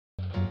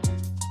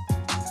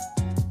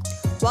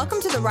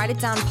Welcome to the Write It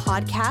Down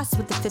podcast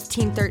with the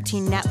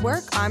 1513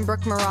 Network. I'm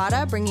Brooke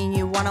Murata, bringing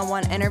you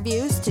one-on-one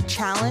interviews to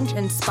challenge,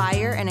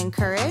 inspire, and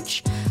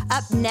encourage.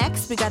 Up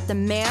next, we got the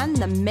man,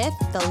 the myth,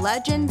 the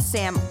legend,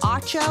 Sam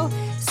Acho.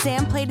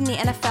 Sam played in the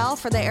NFL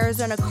for the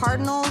Arizona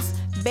Cardinals,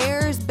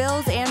 Bears,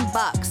 Bills, and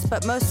Bucks.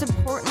 But most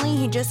importantly,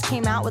 he just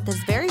came out with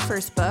his very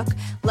first book,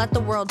 Let the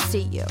World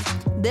See You.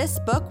 This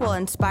book will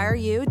inspire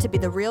you to be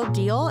the real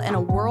deal in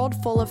a world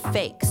full of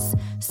fakes.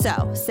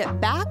 So sit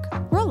back,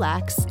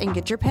 relax, and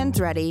get your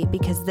pens ready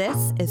because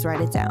this is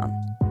Write It Down.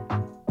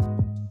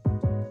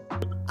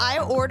 I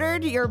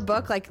ordered your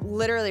book like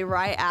literally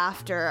right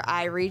after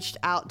I reached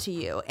out to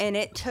you, and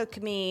it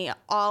took me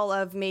all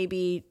of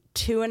maybe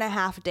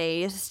 2.5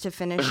 days to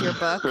finish your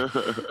book.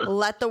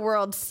 Let the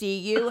World See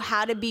You,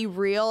 How to Be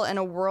Real in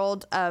a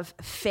World of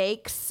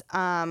Fakes.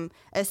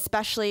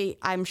 Especially,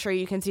 I'm sure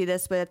you can see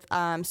this with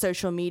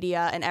social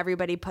media and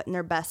everybody putting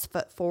their best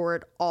foot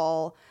forward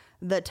all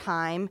the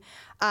time.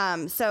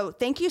 So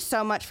thank you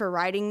so much for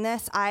writing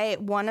this. I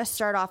want to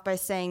start off by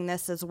saying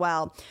this as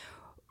well.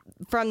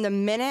 From the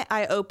minute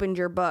I opened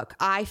your book,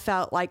 I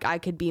felt like I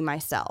could be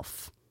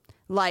myself.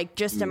 Like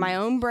just in my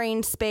own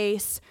brain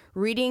space,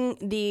 reading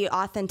the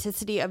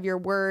authenticity of your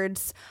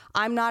words.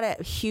 I'm not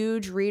a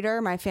huge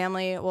reader. My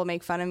family will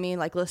make fun of me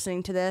like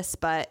listening to this,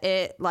 but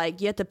it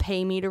like you have to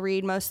pay me to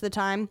read most of the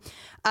time.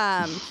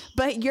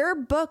 But your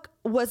book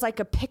was like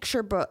a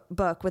picture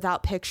book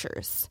without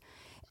pictures.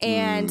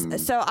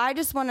 And so I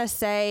just want to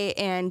say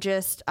and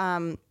just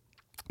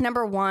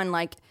number one,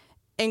 like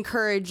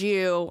encourage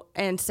you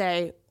and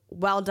say,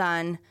 well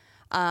done.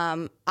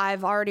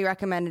 I've already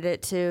recommended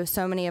it to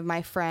so many of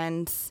my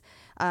friends.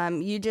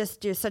 You just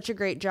do such a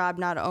great job,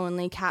 not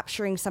only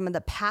capturing some of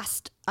the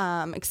past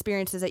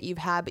experiences that you've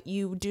had, but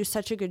you do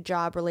such a good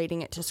job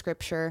relating it to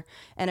scripture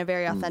in a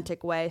very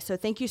authentic way. So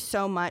thank you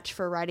so much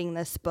for writing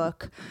this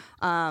book.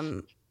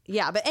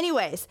 But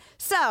anyways,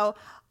 so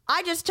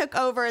I just took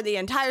over the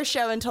entire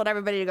show and told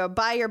everybody to go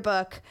buy your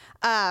book.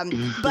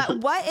 But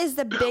what is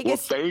the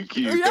biggest... Well, thank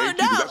you. No, thank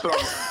no. you. That's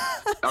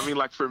what I mean,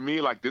 like for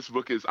me, like this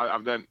book is,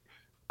 I've done,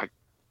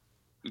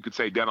 you could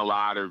say done a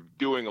lot or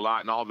doing a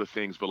lot and all the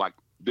things, but like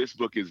this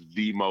book is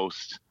the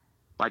most,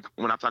 like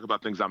when I talk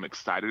about things I'm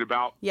excited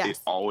about, it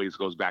always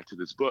goes back to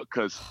this book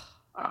because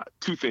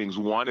two things.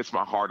 One, it's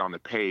my heart on the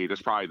page.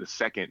 That's probably the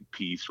second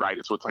piece, right?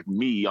 It's what's like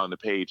me on the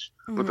page.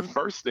 But the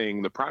first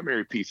thing, the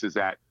primary piece is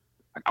that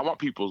I want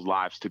people's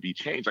lives to be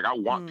changed. Like I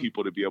want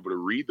people to be able to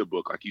read the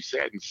book, like you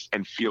said,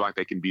 and feel like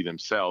they can be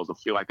themselves, or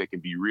feel like they can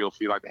be real,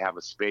 feel like they have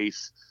a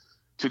space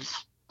to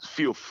just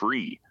feel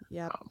free,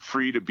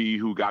 free to be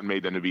who God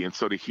made them to be. And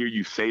so to hear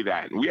you say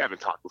that, and we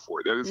haven't talked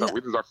before. This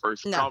is our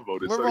first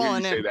convo. We're so rolling hear you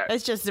in. say that,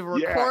 it's just a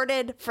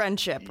recorded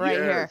friendship right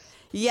here.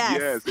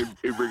 Yes.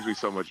 It brings me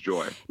so much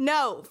joy.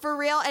 No, for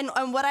real.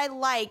 And what I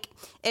like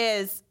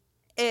is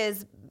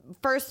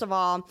first of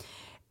all,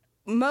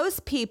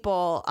 most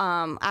people,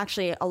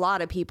 actually a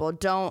lot of people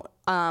don't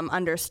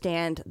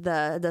understand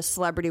the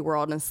celebrity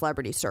world and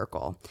celebrity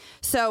circle.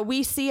 So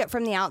we see it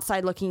from the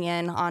outside looking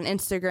in on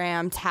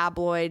Instagram,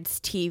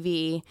 tabloids,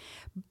 TV.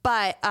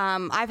 But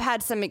I've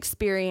had some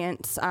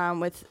experience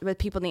with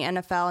people in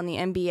the NFL and the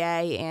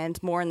NBA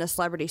and more in the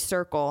celebrity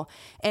circle.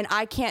 And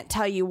I can't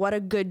tell you what a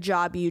good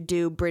job you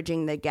do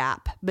bridging the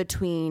gap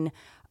between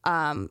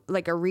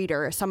like a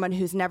reader, someone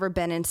who's never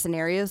been in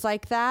scenarios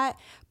like that,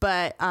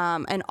 but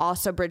and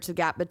also bridge the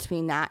gap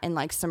between that and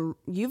like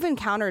you've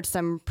encountered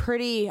some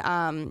pretty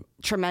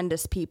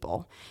tremendous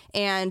people,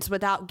 and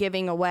without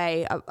giving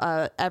away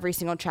every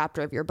single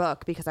chapter of your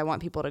book, because I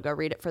want people to go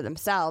read it for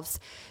themselves,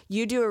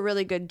 you do a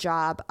really good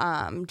job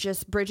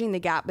just bridging the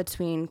gap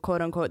between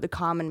quote unquote the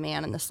common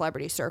man and the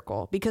celebrity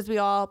circle, because we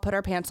all put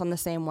our pants on the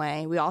same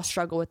way, we all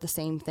struggle with the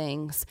same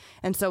things.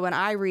 And so when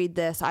I read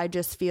this, I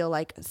just feel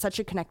like such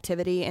a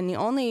connectivity, and the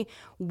only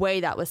way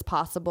that was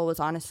possible was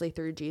honestly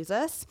through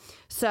Jesus.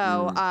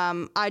 So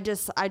I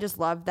just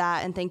love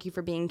that, and thank you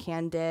for being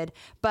candid.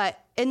 But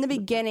in the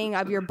beginning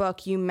of your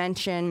book, you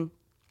mention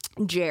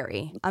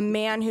Jerry, a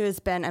man who has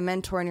been a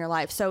mentor in your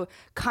life. So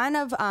kind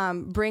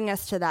of bring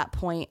us to that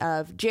point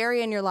of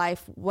Jerry in your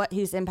life, what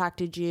he's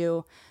impacted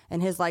you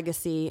and his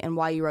legacy, and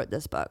why you wrote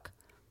this book.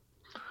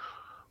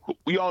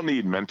 We all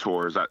need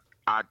mentors.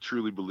 I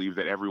truly believe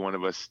that every one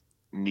of us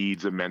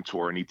needs a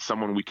mentor, needs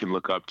someone we can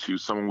look up to,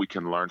 someone we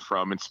can learn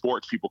from. In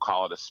sports, people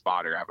call it a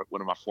spotter.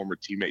 One of my former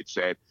teammates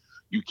said,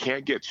 you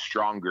can't get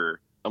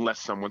stronger unless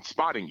someone's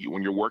spotting you.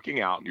 When you're working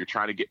out and you're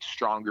trying to get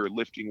stronger,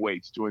 lifting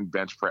weights, doing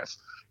bench press,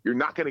 you're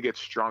not going to get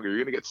stronger. You're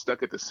going to get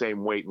stuck at the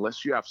same weight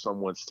unless you have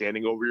someone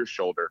standing over your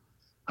shoulder,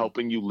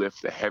 helping you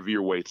lift the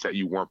heavier weights that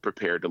you weren't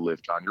prepared to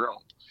lift on your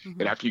own.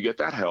 And after you get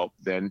that help,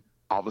 then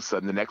all of a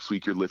sudden the next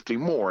week you're lifting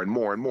more and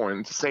more and more.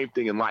 And it's the same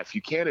thing in life.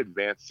 You can't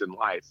advance in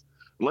life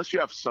unless you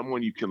have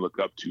someone you can look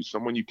up to,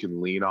 someone you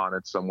can lean on,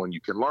 and someone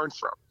you can learn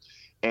from.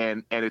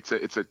 And it's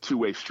a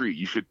two-way street.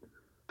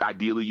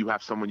 ideally you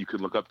have someone you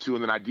can look up to,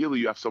 and then ideally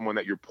you have someone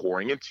that you're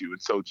pouring into.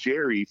 And so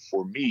Jerry,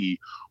 for me,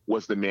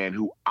 was the man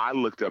who I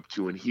looked up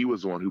to, and he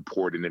was the one who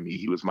poured into me.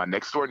 He was my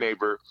next door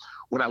neighbor.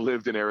 When I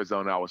lived in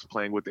Arizona, I was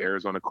playing with the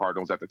Arizona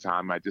Cardinals at the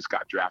time. I just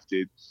got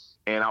drafted,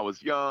 and I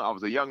was young. I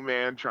was a young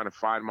man trying to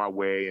find my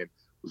way and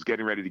was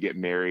getting ready to get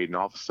married. And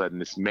all of a sudden,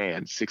 this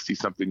man,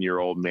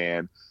 60-something-year-old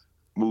man,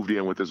 moved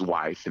in with his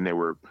wife, and it's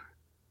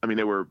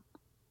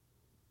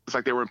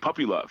like they were in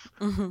puppy love.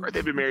 Right?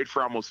 They've been married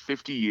for almost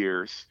 50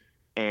 years.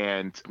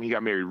 And he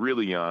got married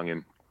really young,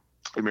 and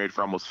they married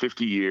for almost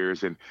 50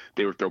 years. And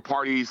they would throw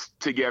parties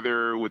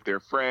together with their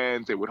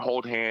friends. They would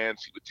hold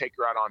hands. He would take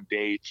her out on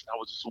dates. I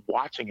was just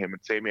watching him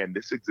and say, man,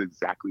 this is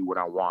exactly what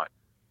I want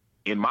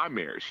in my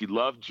marriage. He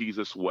loved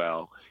Jesus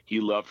well. He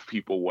loved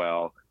people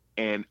well.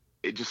 And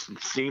it just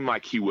seemed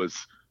like he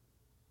was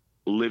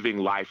living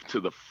life to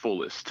the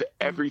fullest, to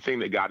everything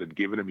that God had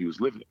given him, he was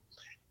living it.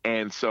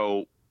 And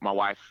so my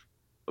wife,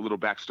 a little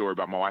backstory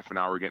about my wife and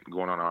I were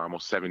going on our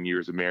almost 7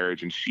 years of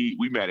marriage, and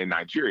we met in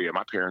Nigeria.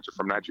 My parents are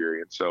from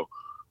Nigeria. And so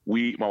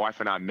my wife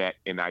and I met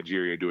in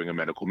Nigeria doing a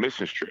medical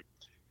missions trip.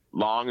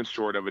 Long and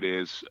short of it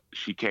is,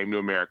 she came to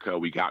America,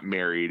 we got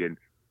married, and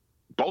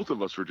both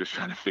of us were just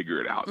trying to figure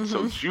it out.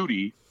 So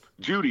Judy,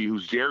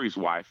 who's Jerry's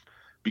wife,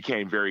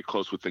 became very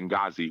close with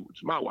Ngozi, which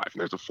is my wife. And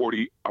there's a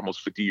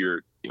almost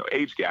 50-year,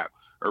 age gap,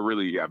 or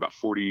really, about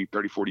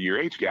 40-year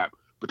age gap.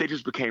 But they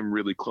just became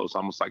really close,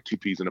 almost like two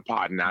peas in a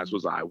pod, and as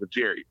was I with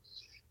Jerry.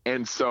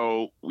 And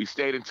so we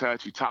stayed in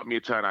touch. He taught me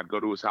a ton. I'd go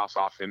to his house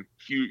often.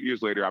 A few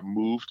years later, I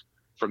moved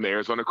from the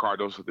Arizona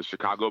Cardinals to the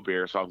Chicago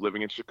Bears. So I was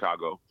living in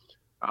Chicago.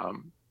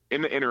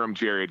 In the interim,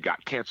 Jerry had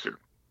got cancer,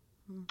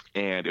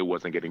 and it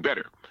wasn't getting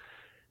better.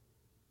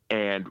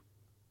 And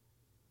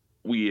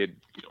we had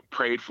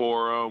prayed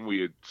for him.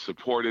 We had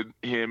supported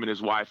him and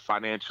his wife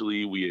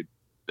financially.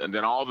 And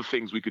then all the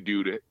things we could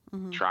do to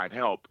try and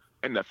help,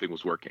 and nothing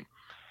was working.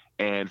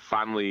 And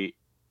finally,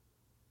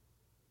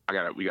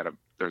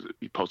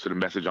 he posted a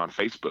message on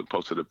Facebook,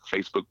 posted a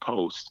Facebook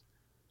post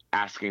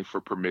asking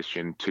for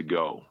permission to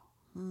go.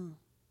 And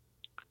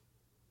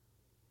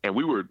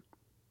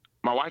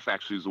my wife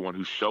actually is the one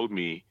who showed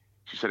me.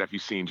 She said, have you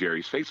seen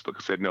Jerry's Facebook?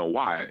 I said, no,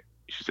 why?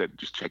 She said,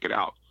 just check it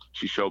out.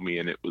 She showed me,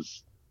 and it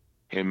was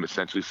him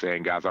essentially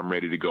saying, guys, I'm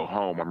ready to go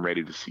home. I'm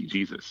ready to see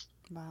Jesus.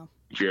 Wow.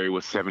 Jerry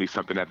was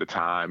 70-something at the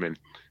time. And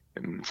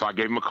so I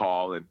gave him a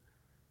call,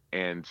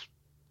 and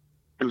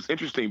it was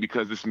interesting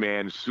because this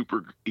man is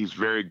he's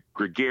very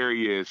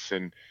gregarious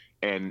and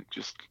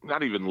just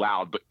not even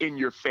loud, but in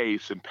your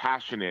face and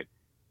passionate.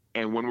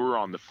 And when we were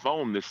on the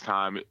phone this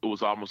time, it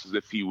was almost as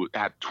if he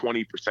had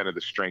 20% of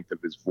the strength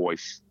of his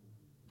voice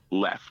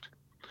left.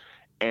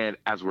 And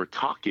as we're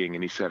talking,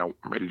 and he said, I'm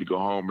ready to go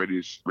home,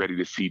 ready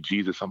to see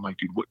Jesus. I'm like,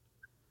 dude, what?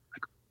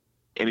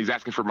 And he's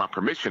asking for my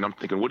permission. I'm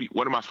thinking,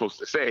 what am I supposed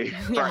to say?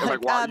 Yeah,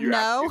 like, why are you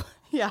no. asking?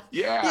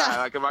 Yeah.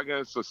 Like, am I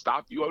going to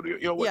stop you?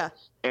 What? Yeah.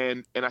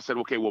 And I said,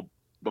 okay, well,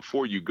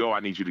 before you go,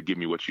 I need you to give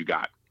me what you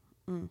got.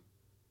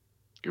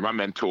 You're my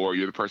mentor.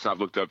 You're the person I've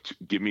looked up to.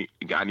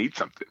 I need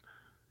something.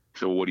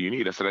 So what do you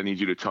need? I said, I need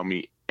you to tell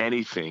me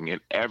anything and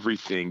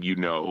everything you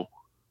know.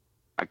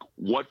 Like,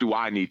 what do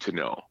I need to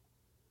know?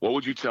 What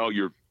would you tell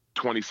your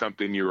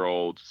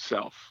 20-something-year-old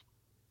self?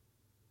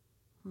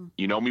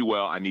 You know me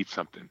well. I need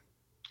something.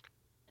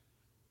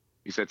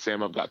 He said,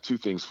 Sam, I've got two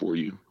things for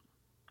you.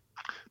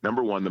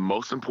 Number one, the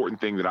most important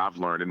thing that I've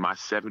learned in my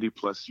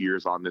 70+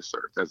 years on this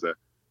earth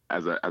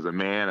as a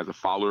man, as a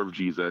follower of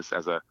Jesus,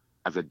 as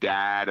a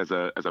dad, as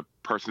a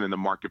person in the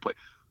marketplace,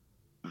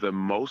 the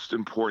most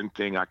important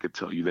thing I could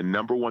tell you, the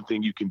number one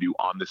thing you can do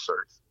on this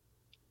earth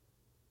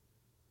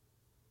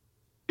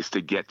is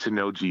to get to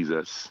know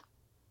Jesus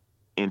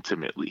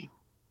intimately.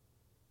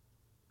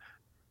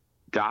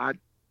 God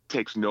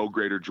takes no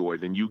greater joy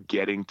than you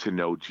getting to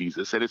know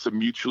Jesus. And it's a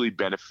mutually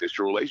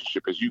beneficial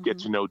relationship. As you get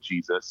to know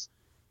Jesus,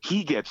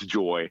 he gets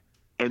joy,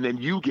 and then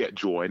you get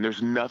joy. And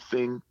there's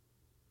nothing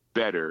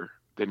better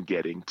than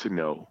getting to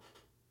know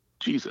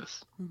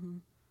Jesus.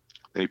 Then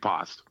he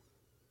paused.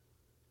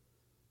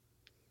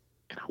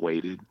 And I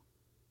waited.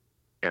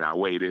 And I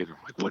waited.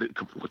 I'm like,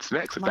 what's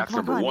next? If that's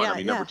number one,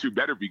 yeah, number two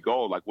better be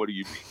gold. Like, what do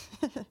you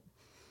mean?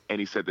 And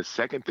he said, the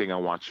second thing I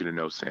want you to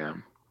know,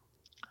 Sam,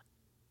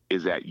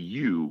 is that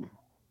you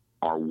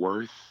are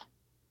worth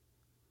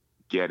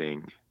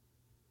getting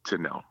to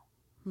know.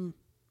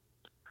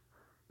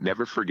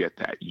 Never forget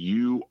that.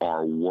 You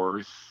are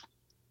worth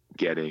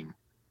getting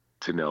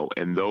to know.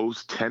 And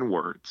those 10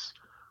 words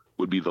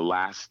would be the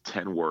last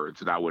 10 words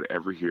that I would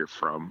ever hear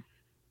from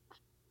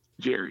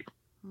Jerry.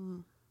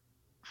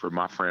 From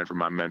my friend, from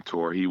my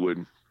mentor. He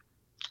would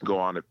go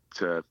on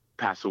to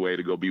pass away,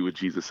 to go be with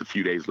Jesus a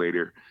few days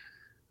later.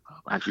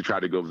 I actually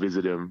tried to go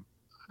visit him.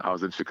 I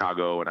was in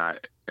Chicago, and I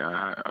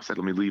said,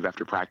 let me leave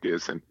after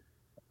practice. And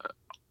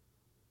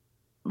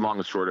long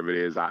and short of it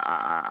is,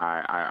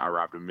 I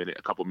arrived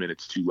a couple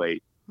minutes too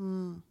late.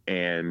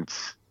 And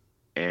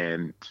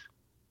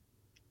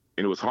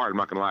it was hard. I'm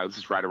not gonna lie. This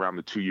is right around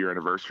the 2-year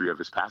anniversary of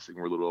his passing.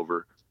 We're a little over.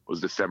 It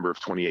was December of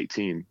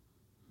 2018.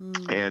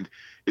 And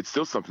it's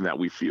still something that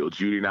we feel.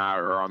 Judy and I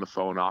are on the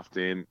phone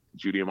often.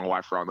 Judy and my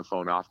wife are on the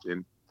phone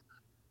often,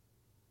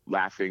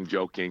 laughing,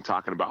 joking,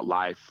 talking about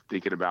life,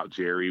 thinking about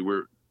Jerry.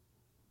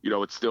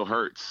 It still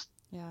hurts.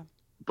 Yeah.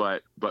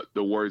 But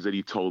the words that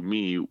he told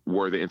me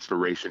were the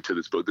inspiration to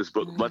this book. This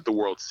book, Let the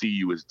World See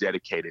You, is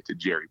dedicated to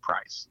Jerry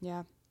Price.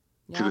 Yeah.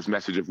 To this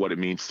message of what it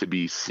means to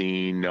be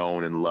seen,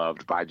 known, and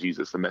loved by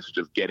Jesus. The message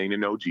of getting to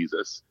know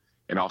Jesus,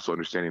 and also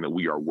understanding that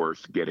we are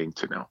worth getting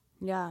to know.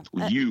 Yeah.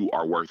 You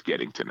are worth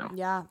getting to know.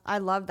 Yeah. I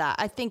love that.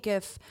 I think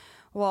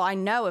I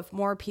know if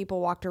more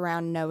people walked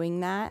around knowing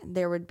that,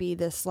 there would be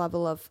this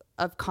level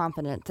of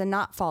confidence, and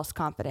not false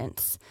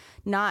confidence,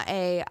 not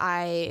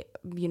I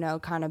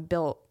kind of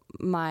built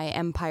my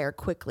empire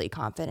quickly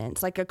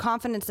confidence, like a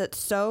confidence that's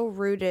so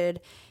rooted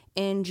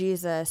in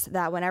Jesus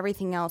that when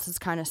everything else is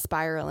kind of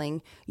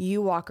spiraling,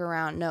 you walk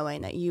around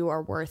knowing that you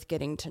are worth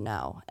getting to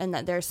know and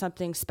that there's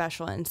something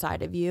special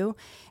inside of you.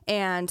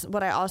 And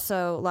what I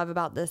also love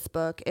about this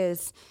book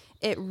is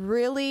it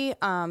really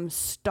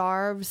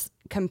starves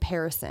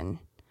comparison.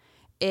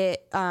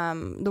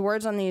 The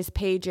words on these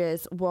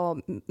pages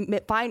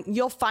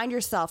you'll find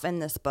yourself in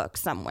this book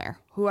somewhere.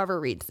 Whoever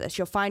reads this,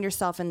 you'll find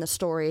yourself in the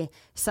story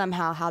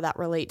somehow, how that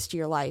relates to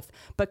your life.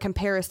 But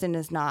comparison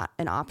is not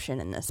an option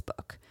in this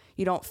book.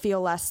 You don't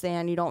feel less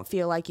than, you don't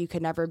feel like you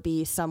could never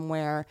be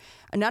somewhere.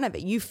 None of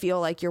it. You feel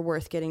like you're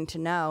worth getting to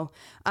know.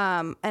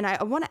 And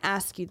I want to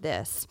ask you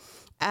this.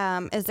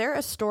 Is there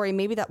a story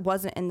maybe that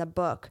wasn't in the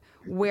book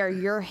where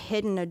your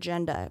hidden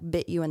agenda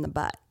bit you in the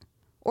butt?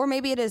 Or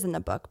maybe it is in the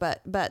book,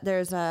 but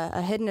there's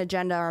a hidden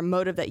agenda or a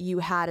motive that you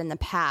had in the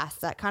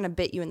past that kind of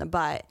bit you in the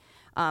butt.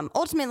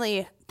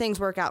 Ultimately, things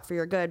work out for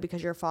your good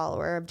because you're a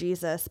follower of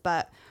Jesus.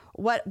 But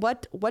what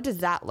does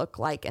that look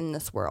like in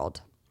this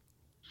world?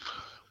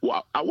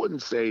 Well, I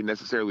wouldn't say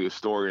necessarily a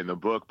story in the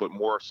book, but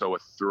more so a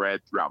thread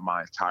throughout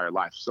my entire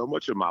life. So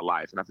much of my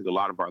life, and I think a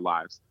lot of our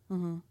lives,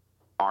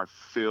 are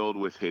filled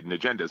with hidden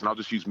agendas. And I'll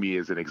just use me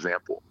as an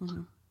example.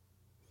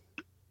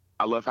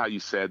 I love how you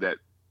said that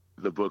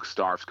the book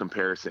starves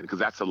comparison, because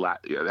that's a lot.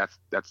 Yeah,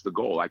 that's the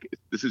goal. Like,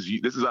 this is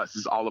us. This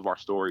is all of our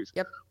stories.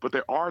 Yep. But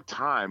there are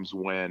times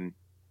when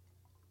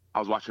I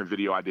was watching a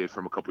video I did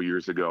from a couple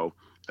years ago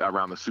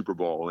around the Super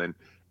Bowl,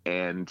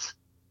 and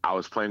I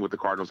was playing with the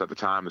Cardinals at the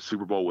time. The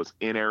Super Bowl was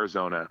in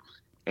Arizona,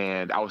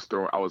 and I was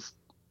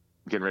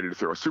getting ready to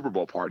throw a Super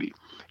Bowl party.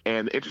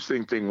 And the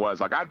interesting thing was,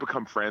 like, I'd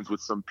become friends with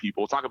some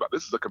people.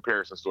 This is a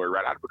comparison story,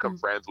 right? I'd become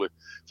friends with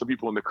some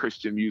people in the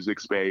Christian music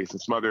space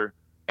and some other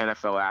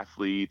NFL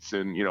athletes,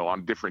 and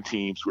on different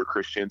teams who are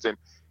Christians,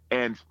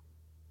 and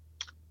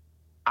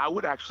I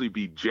would actually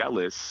be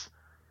jealous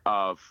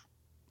of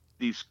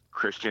these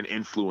Christian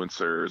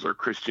influencers or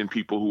Christian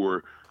people who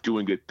were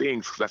doing good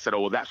things, because I said,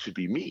 oh, well, that should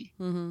be me.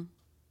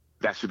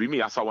 That should be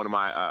me. I saw one of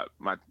my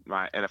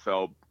my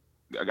NFL,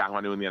 a guy who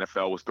I knew in the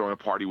NFL, was throwing a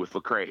party with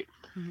Lecrae,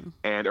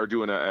 or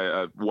doing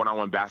a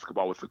one-on-one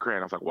basketball with Lecrae,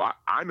 and I was like, well,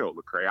 I know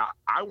Lecrae.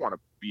 I want to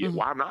be it.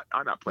 Why I'm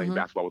not playing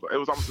basketball with him? It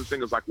was almost this thing.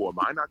 It was like, well, am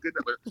I not good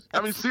at it?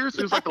 I mean,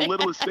 seriously, it was like the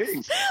littlest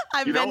things.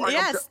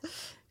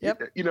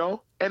 Yep.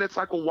 And it's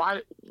like,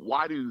 well,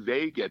 why do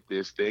they get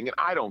this thing and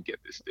I don't get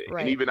this thing?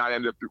 Right. And even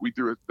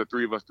the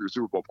three of us threw a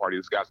Super Bowl party.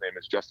 This guy's name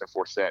is Justin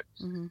Forsett.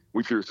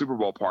 We threw a Super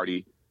Bowl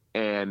party,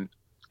 and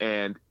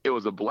it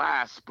was a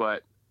blast,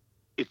 but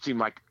it seemed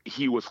like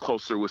he was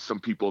closer with some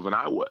people than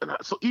I was. And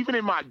so even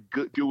in my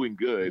doing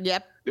good,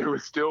 there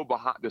was still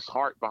this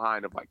heart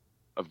behind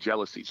of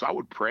jealousy. So I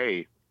would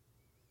pray,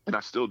 and I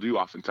still do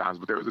oftentimes,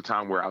 but there was a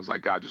time where I was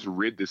like, God, just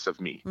rid this of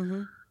me.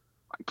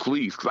 Like,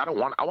 please, because I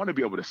want to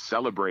be able to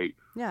celebrate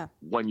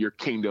when your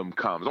kingdom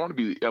comes. I want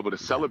to be able to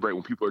celebrate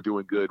when people are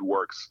doing good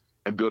works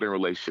and building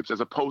relationships,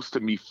 as opposed to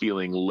me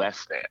feeling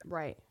less than.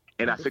 Right.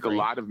 And I think a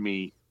lot of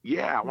me,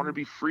 I want to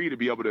be free to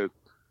be able to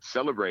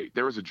celebrate.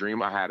 There was a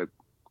dream I had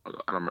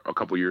a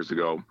couple years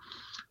ago,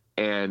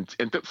 and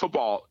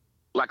football,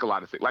 like a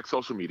lot of things, like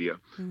social media,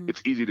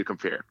 it's easy to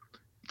compare.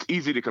 It's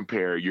easy to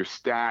compare your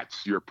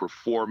stats, your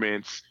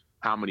performance,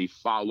 how many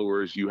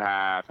followers you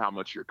have, how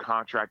much you're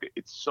contracted.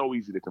 It's so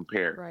easy to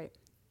compare. Right.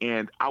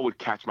 And I would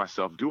catch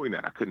myself doing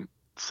that. I couldn't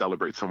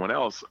celebrate someone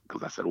else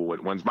because I said, well,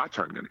 when's my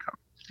turn going to come?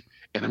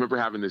 And I remember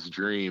having this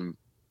dream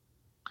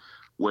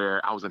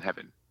where I was in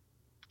heaven.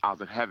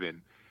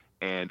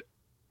 And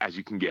as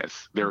you can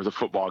guess, there was a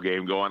football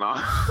game going on.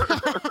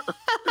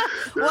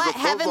 What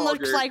heaven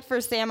looks like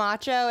for Sam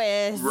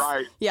Acho is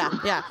right. Yeah.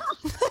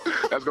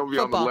 That's gonna be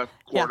on the left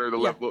corner,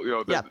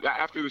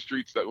 after the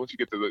streets. Once you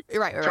get to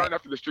the turn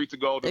after the streets of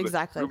gold.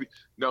 Exactly.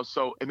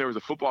 And there was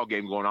a football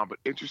game going on, but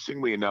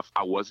interestingly enough,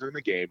 I wasn't in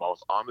the game. I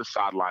was on the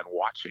sideline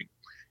watching,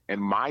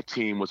 and my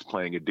team was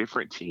playing a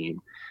different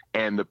team,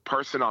 and the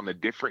person on the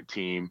different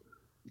team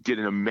did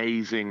an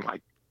amazing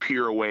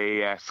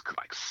pirouette-esque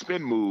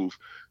spin move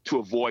to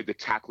avoid the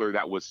tackler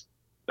that was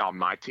on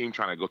my team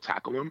trying to go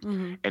tackle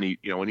him. And he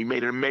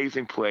made an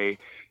amazing play.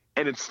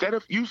 And instead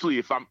of, usually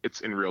if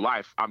it's in real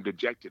life, I'm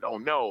dejected. Oh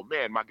no,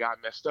 man, my guy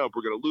messed up.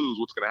 We're going to lose.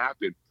 What's going to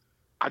happen?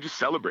 I just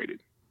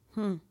celebrated.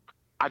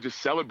 I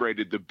just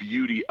celebrated the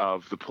beauty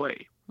of the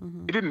play.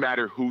 It didn't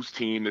matter whose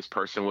team this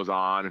person was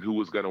on and who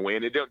was going to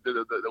win.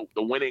 The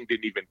winning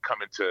didn't even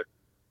come into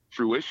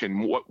fruition.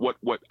 What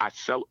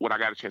I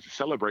got a chance to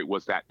celebrate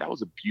was that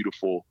was a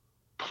beautiful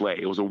play.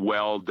 It was a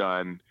well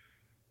done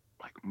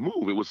like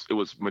move. It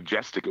was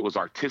majestic. It was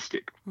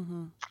artistic.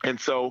 And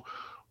so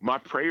my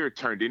prayer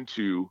turned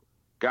into,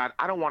 God,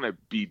 I don't want to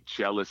be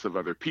jealous of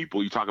other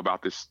people. You talk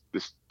about this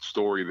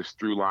story, this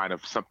through line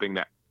of something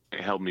that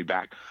held me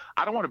back.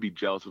 I don't want to be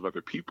jealous of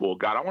other people.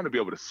 God, I want to be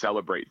able to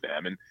celebrate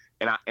them. And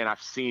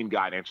I've seen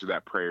God answer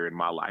that prayer in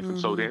my life. And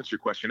so to answer your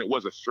question, it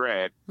was a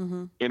thread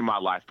in my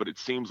life, but it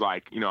seems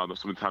like,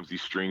 sometimes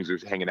these strings are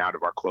hanging out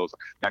of our clothes.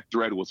 That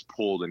thread was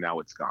pulled and now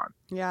it's gone.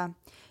 Yeah.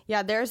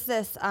 Yeah. There's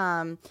this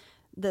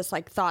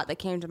like thought that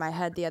came to my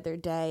head the other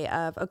day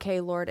of,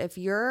 okay, Lord, if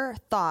your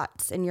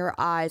thoughts and your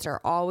eyes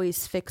are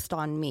always fixed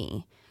on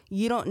me,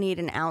 you don't need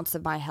an ounce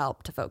of my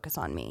help to focus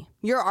on me.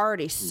 You're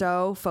already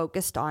so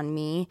focused on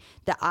me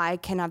that I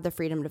can have the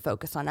freedom to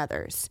focus on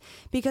others.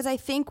 Because I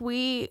think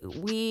we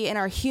in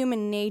our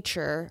human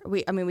nature,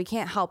 we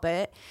can't help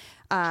it.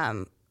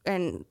 And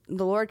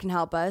the Lord can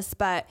help us,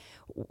 but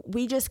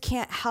we just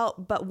can't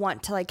help but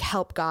want to like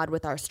help God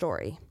with our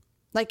story.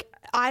 Like,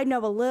 I know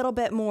a little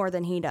bit more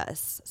than he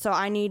does, so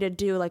I need to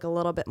do like a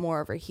little bit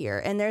more over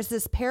here. And there's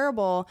this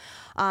parable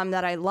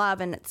that I love,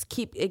 and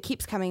it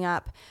keeps coming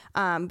up.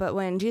 But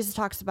when Jesus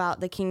talks about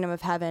the kingdom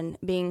of heaven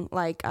being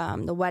like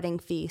the wedding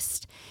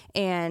feast,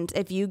 and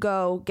if you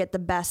go get the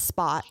best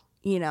spot,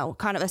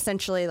 kind of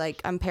essentially,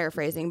 like, I'm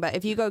paraphrasing, but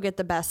if you go get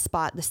the best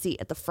spot, the seat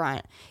at the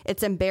front,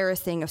 it's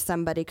embarrassing if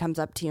somebody comes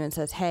up to you and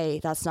says, "Hey,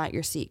 that's not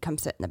your seat. Come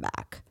sit in the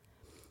back."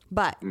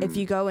 But if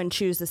you go and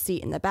choose the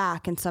seat in the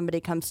back and somebody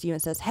comes to you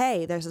and says,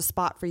 "Hey, there's a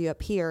spot for you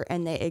up here,"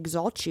 and they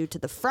exalt you to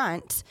the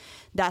front,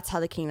 that's how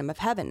the kingdom of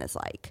heaven is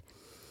like.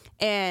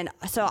 And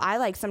so I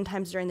like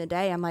sometimes during the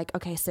day, I'm like,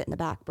 okay, sit in the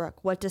back,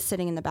 Brooke. What does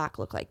sitting in the back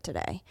look like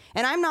today?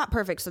 And I'm not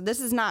perfect. So this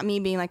is not me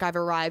being like, I've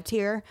arrived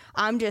here.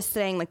 I'm just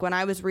saying, like, when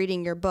I was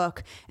reading your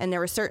book and there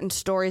were certain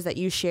stories that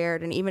you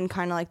shared, and even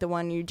kind of like the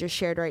one you just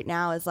shared right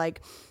now, is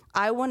like,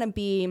 I want to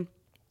be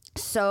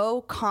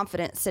so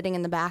confident sitting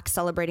in the back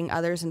celebrating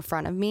others in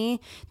front of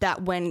me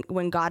that when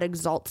God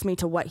exalts me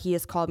to what he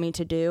has called me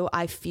to do,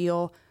 I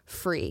feel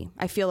free.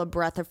 I feel a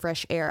breath of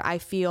fresh air. I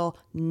feel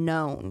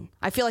known.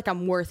 I feel like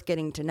I'm worth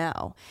getting to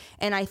know.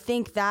 And I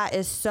think that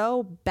is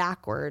so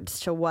backwards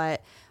to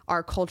what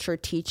our culture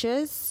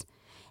teaches.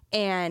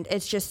 And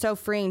it's just so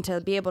freeing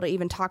to be able to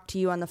even talk to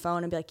you on the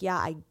phone and be like, yeah,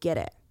 I get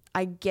it.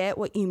 I get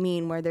what you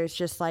mean, where there's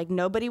just like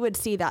nobody would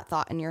see that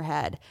thought in your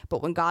head.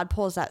 But when God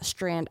pulls that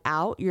strand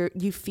out,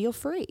 you feel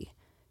free.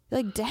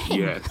 You're like, dang.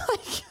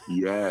 Yes.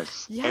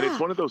 Yes. Yeah. And it's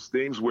one of those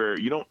things where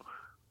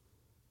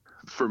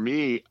for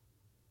me,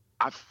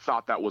 I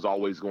thought that was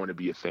always going to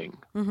be a thing.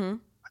 I'm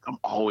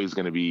always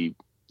going to be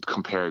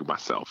comparing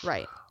myself.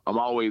 Right. I'm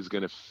always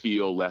going to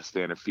feel less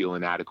than and feel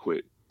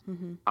inadequate.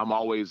 I'm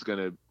always going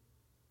to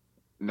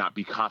not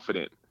be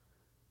confident.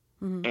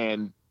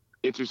 And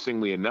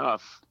interestingly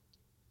enough,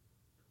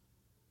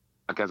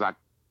 like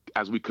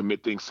as we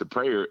commit things to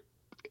prayer,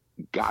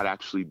 God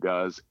actually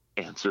does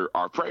answer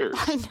our prayers.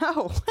 I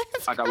know.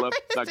 Like, I love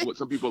like what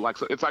some people like.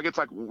 So it's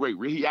like, wait,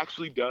 he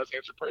actually does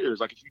answer prayers.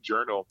 Like, if you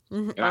journal,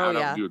 and I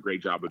don't do a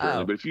great job of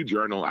journaling, but if you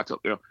journal,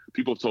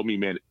 people have told me,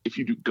 man, if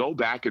you go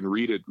back and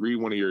read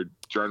one of your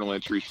journal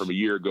entries from a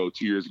year ago,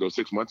 2 years ago,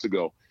 6 months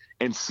ago,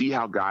 and see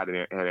how God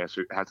has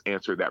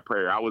answered that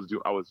prayer. I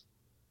was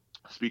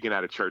speaking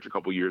at a church a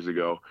couple years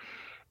ago,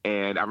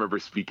 and I remember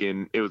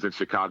speaking. It was in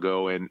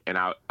Chicago, and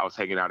I was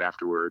hanging out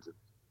afterwards. And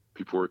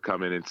people were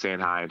coming and saying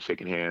hi and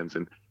shaking hands,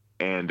 and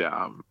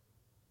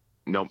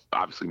no,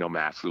 obviously no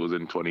mask. It was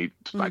in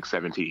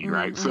 2017,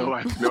 right? So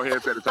like no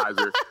hand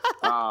sanitizer.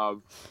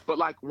 But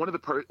like one of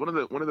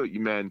the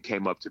men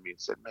came up to me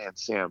and said, "Man,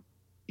 Sam,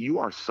 you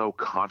are so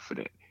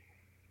confident,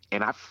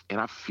 and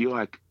I feel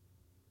like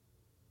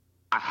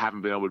I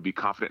haven't been able to be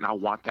confident, and I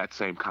want that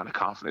same kind of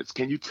confidence.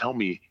 Can you tell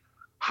me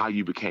how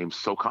you became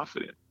so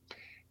confident?"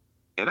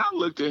 And I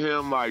looked at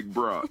him like,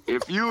 bro,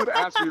 if you would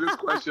ask me this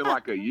question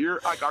like a year,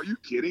 like, are you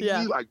kidding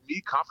me? Like,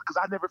 me confident?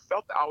 Because I never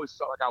felt that. I always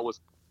felt like I was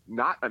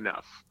not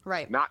enough,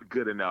 right? Not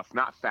good enough,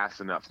 not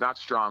fast enough, not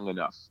strong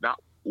enough, not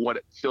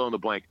fill in the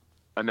blank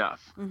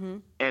enough.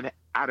 And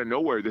out of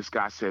nowhere, this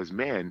guy says,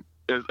 man,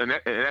 in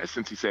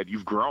essence, he said,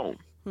 you've grown.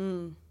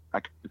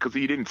 Like, because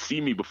he didn't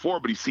see me before,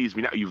 but he sees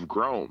me now. You've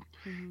grown.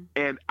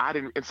 And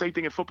and same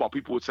thing in football.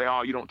 People would say,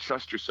 oh, you don't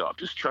trust yourself.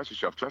 Just trust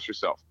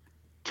yourself.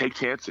 Take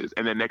chances.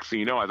 And then next thing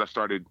you know, as I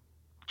started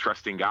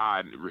trusting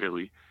God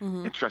really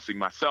and trusting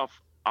myself,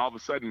 all of a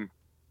sudden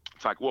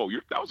it's like, whoa,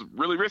 that was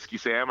really risky,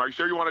 Sam. Are you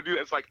sure you want to do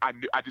that? It's like,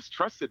 I just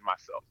trusted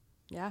myself.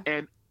 Yeah.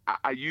 And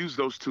I use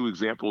those two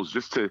examples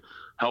just to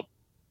help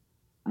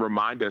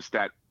remind us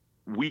that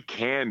we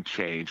can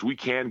change. We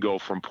can go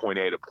from point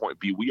A to point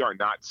B. We are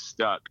not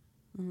stuck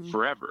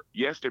forever.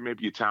 Yes, there may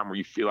be a time where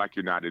you feel like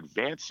you're not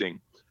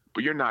advancing,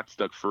 but you're not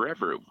stuck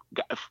forever.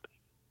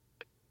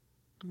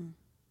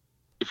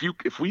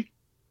 If we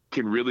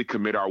can really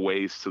commit our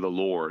ways to the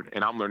Lord,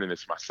 and I'm learning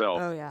this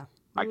myself. Oh yeah.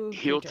 Like Ooh,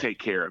 he'll take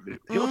care of it.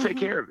 He'll take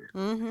care of it.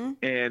 Mm-hmm.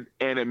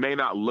 And it may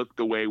not look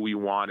the way we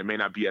want. It may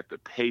not be at the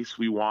pace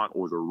we want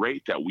or the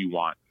rate that we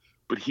want,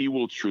 but he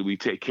will truly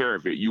take care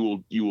of it. You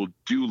will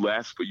do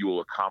less, but you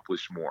will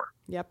accomplish more.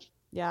 Yep.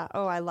 Yeah.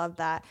 Oh, I love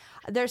that.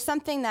 There's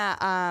something that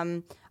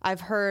I've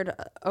heard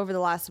over the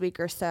last week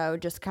or so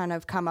just kind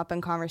of come up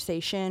in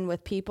conversation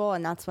with people.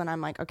 And that's when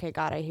I'm like, okay,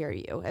 God, I hear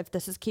you. If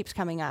this keeps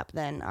coming up,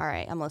 then all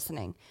right, I'm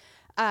listening.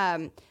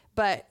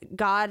 But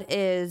God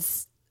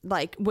is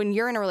like, when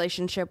you're in a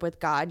relationship with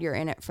God, you're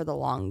in it for the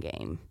long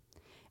game.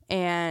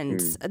 And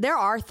there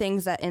are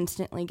things that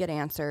instantly get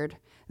answered.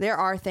 There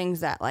are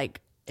things that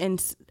like, in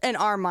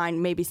our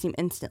mind maybe seem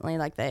instantly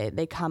like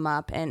they come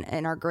up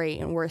and are great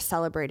and we're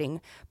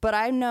celebrating. But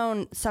I've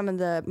known some of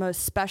the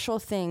most special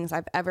things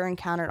I've ever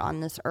encountered on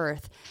this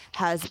earth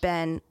has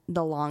been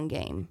the long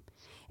game.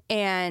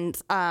 And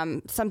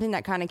something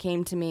that kind of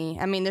came to me,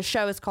 I mean, the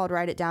show is called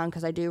Write It Down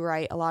because I do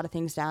write a lot of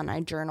things down.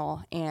 I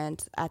journal,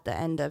 and at the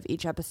end of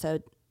each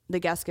episode, the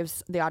guest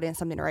gives the audience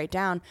something to write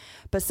down.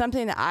 But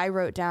something that I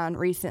wrote down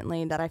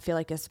recently that I feel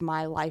like is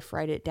my life,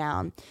 write it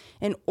down.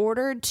 In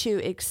order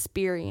to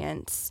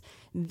experience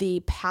the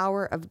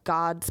power of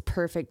God's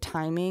perfect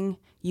timing,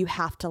 you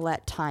have to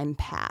let time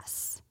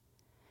pass.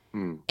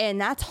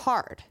 And that's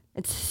hard.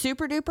 It's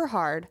super duper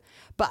hard.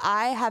 But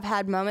I have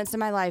had moments in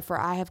my life where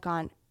I have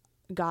gone,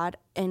 God,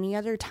 any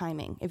other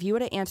timing, if you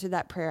would have answered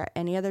that prayer at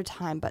any other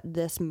time but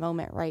this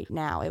moment right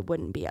now, it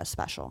wouldn't be as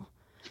special.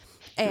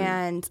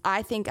 And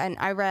I think, and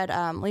I read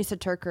Lisa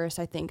TerKeurst,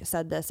 I think,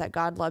 said this, that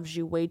God loves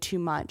you way too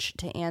much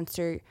to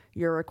answer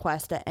your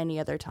request at any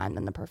other time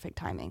than the perfect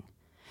timing.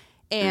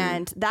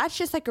 And that's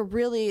just like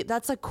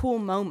that's a cool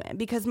moment,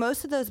 because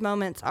most of those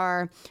moments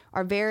are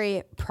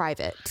very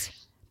private,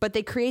 but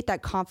they create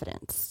that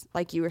confidence,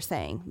 like you were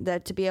saying,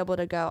 that to be able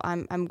to go,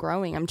 I'm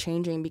growing, I'm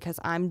changing because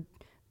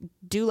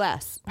do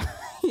less,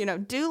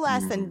 do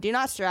less and do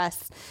not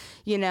stress,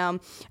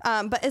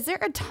 but is there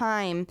a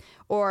time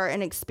or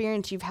an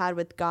experience you've had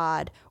with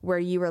God where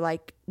you were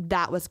like,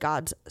 that was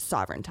God's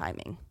sovereign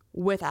timing,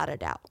 without a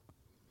doubt?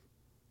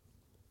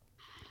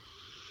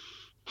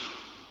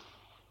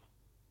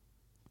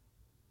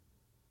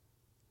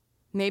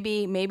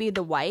 Maybe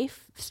the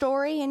wife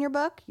story in your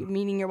book,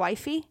 meeting your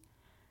wifey?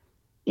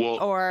 Well,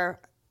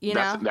 or,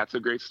 that's a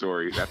great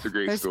story. That's a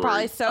great There's story. There's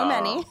probably so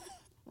many.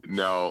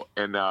 No,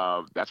 and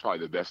that's probably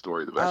the best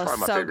story. That's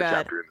probably my so favorite good.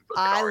 chapter in the book.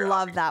 I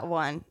love that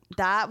one.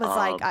 That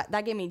was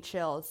that gave me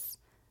chills.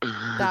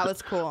 That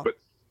was cool.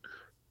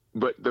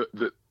 But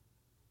the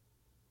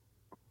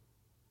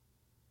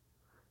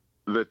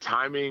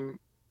timing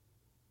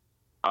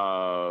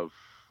of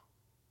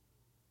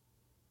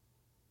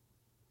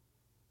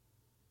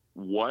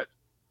what?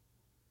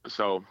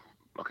 So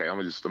okay, let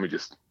me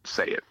just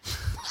say it.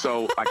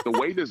 So like the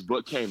way this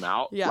book came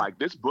out, like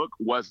this book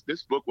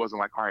wasn't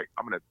like, all right,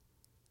 I'm gonna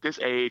this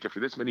age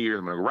after this many years,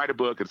 I'm gonna write a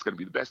book and it's gonna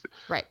be the best.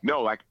 Right.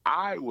 No, like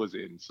I was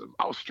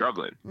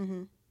struggling.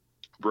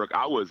 Brooke,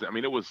 it was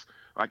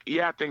like,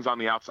 things on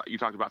the outside. You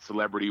talked about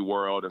celebrity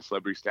world and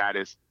celebrity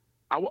status.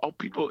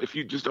 People, if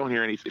you don't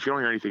hear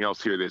anything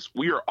else, hear this.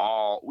 We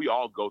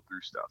all go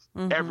through stuff.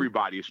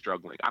 Everybody is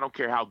struggling. I don't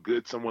care how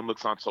good someone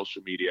looks on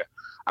social media.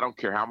 I don't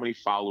care how many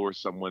followers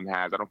someone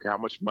has. I don't care how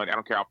much money. I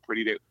don't care how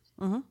pretty they.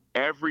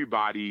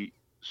 Everybody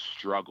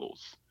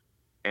struggles.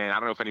 And I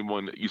don't know if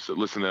anyone used to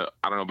listen to,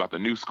 I don't know about the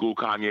new school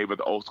Kanye, but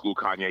the old school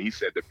Kanye, he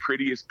said the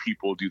prettiest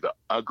people do the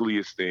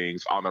ugliest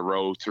things on the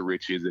road to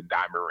riches and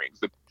diamond rings.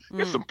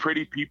 There's some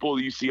pretty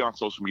people you see on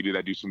social media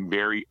that do some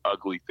very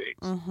ugly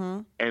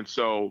things. And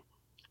so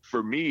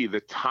for me, the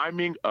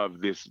timing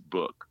of this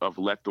book, of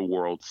Let the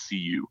World See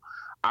You,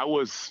 I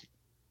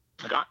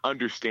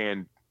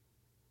understand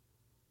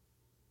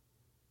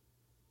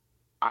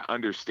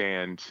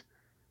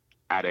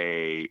at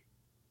a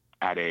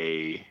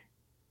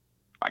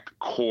like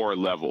core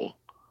level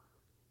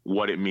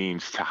what it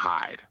means to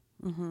hide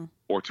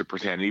or to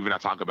pretend. And even I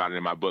talk about it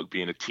in my book,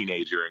 being a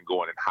teenager and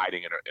going and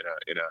hiding in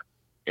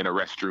a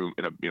restroom,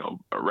 a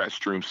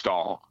restroom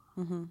stall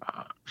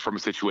from a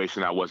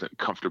situation I wasn't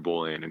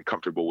comfortable in and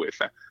comfortable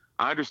with.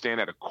 I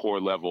understand at a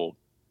core level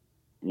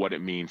what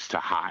it means to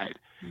hide.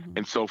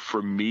 And so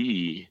for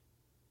me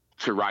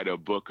to write a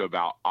book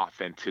about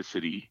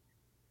authenticity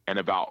and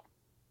about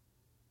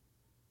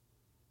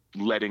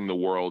letting the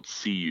world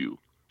see you.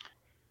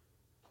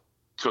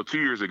 So 2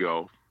 years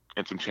ago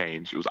and some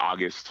change, it was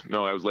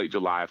late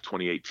July of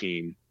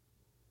 2018.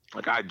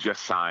 Like I had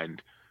just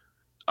signed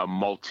a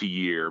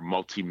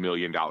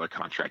multi-million-dollar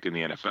contract in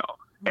the NFL.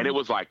 And it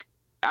was like,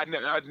 I'd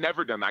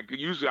never done that.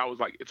 Usually I was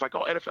like, it's like,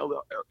 oh,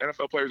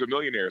 NFL players are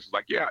millionaires. It's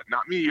like, yeah,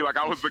 not me. Like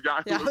I was the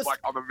guy who was like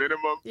on the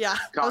minimum. Yeah,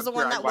 I was the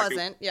one that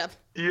wasn't. Yeah,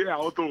 I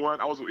was the one.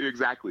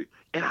 Exactly.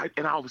 And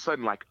all of a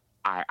sudden, like,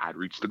 I'd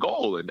reached the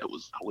goal, and I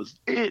was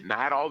it, and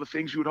I had all the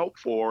things you would hope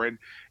for, and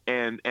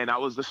I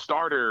was the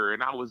starter,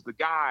 and I was the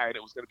guy, and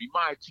it was going to be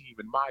my team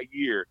and my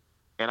year,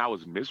 and I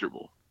was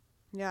miserable.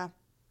 Yeah,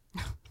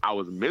 I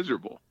was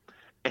miserable,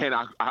 and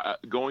I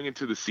going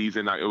into the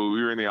season,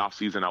 we were in the off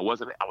season. It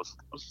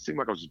seemed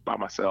like I was just by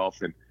myself,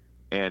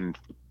 and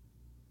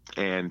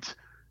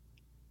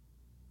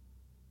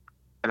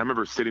And I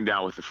remember sitting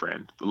down with a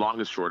friend. The long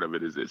and short of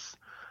it is this.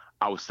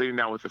 I was sitting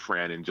down with a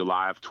friend in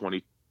July of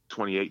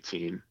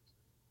 2018,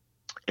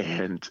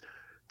 and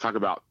talk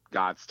about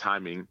God's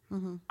timing.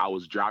 Mm-hmm. I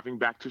was driving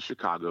back to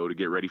Chicago to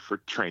get ready for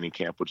training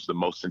camp, which is the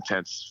most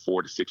intense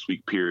 4 to 6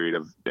 week period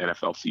of the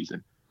NFL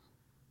season.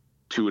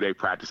 2-a-day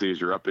practices.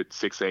 You're up at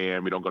 6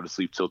 a.m. You don't go to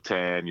sleep till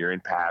 10. You're in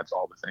pads,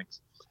 all the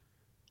things.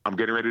 I'm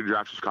getting ready to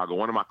drive to Chicago.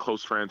 One of my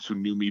close friends who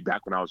knew me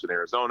back when I was in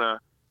Arizona,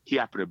 he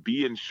happened to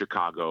be in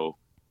Chicago,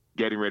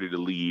 getting ready to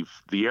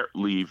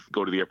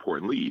go to the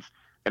airport and leave.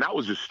 And I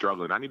was just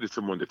struggling. I needed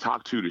someone to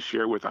talk to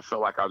share with. I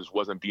felt like I just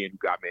wasn't being who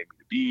God made me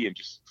to be. And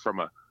just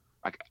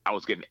I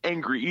was getting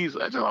angry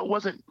easily. I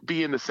wasn't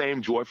being the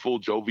same joyful,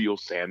 jovial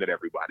Sam that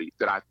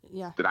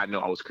I know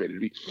I was created to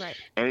be. Right.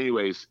 And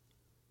anyways,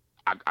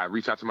 I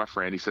reached out to my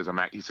friend. He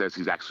says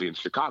he's actually in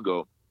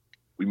Chicago.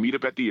 We meet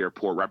up at the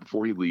airport right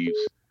before he leaves.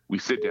 We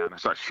sit down. I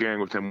start sharing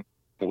with him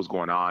what was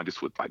going on,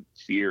 just with like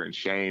fear and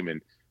shame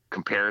and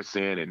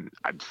comparison. And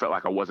I felt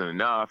like I wasn't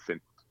enough.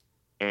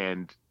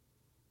 And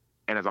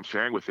as I'm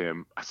sharing with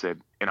him, I said,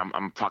 and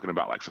I'm talking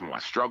about like some of my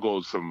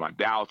struggles, some of my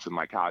doubts, and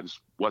like how I just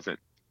wasn't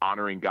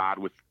honoring God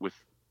with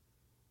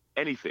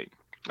anything.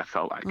 I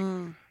felt like,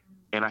 and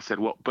I said,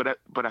 well, but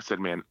I said,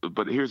 man,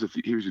 but here's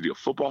the deal.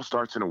 Football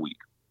starts in a week.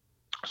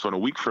 So in a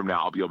week from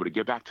now, I'll be able to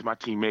get back to my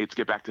teammates,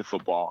 get back to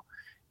football,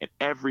 and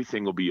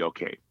everything will be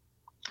okay.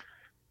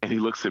 And he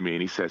looks at me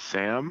and he says,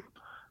 Sam,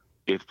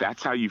 if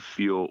that's how you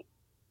feel,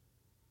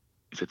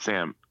 he said,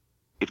 Sam,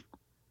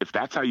 if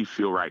that's how you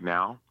feel right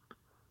now,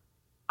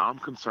 I'm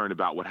concerned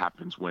about what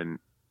happens when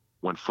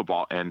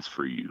football ends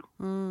for you.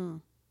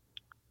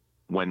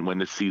 When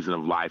this season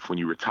of life, when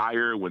you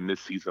retire, when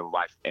this season of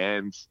life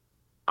ends,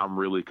 I'm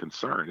really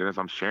concerned. And as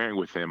I'm sharing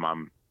with him,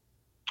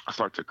 I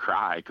start to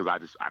cry because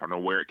I don't know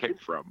where it came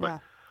from, but I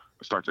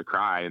start to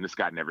cry. And this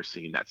guy had never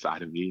seen that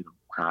side of me. I'm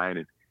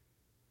crying,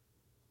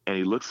 and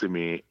he looks at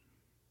me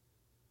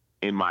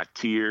in my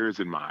tears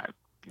and my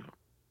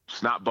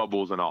snot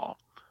bubbles and all,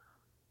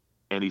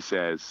 and he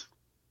says,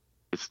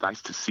 "It's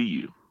nice to see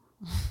you.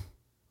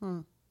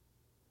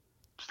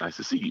 It's nice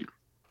to see you."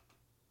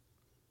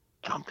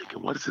 And I'm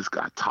thinking, what is this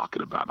guy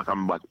talking about? Like,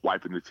 I'm like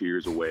wiping the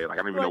tears away. Like,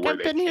 I don't even know where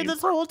they came from. I've been here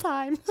this whole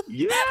time.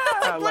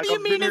 Yeah. What do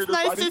you mean it's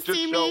nice to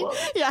see me?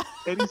 Yeah.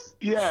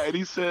 And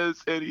he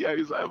says,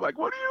 he's like, I'm like,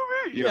 what do you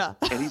mean? Yeah.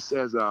 And he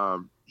says,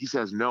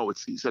 no,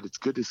 he said, it's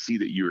good to see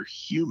that you're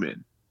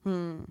human. He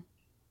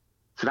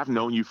said, I've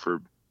known you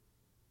for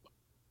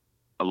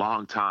a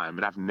long time,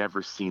 and I've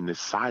never seen this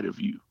side of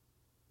you.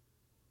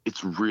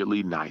 It's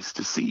really nice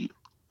to see.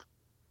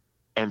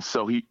 And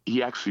so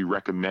he actually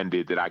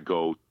recommended that I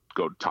go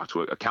talk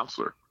to a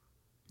counselor,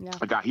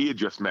 a guy he had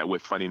just met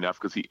with, funny enough,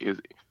 because he is,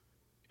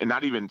 and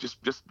not even just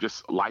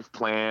life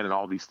plan and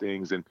all these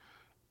things. And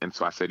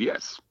so I said,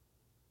 yes.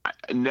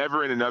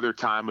 Never in another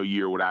time of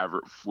year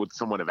would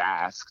someone have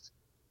asked,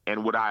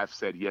 and would I have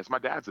said, yes, my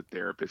dad's a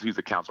therapist. He's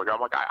a counselor. I'm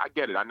like, I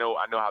get it. I know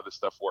how this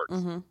stuff works.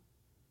 Mm-hmm.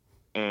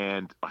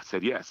 And I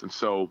said, yes. And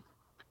so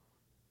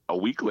a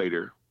week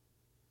later,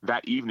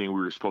 that evening,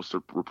 we were supposed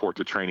to report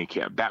to training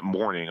camp. That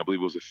morning, I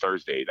believe it was a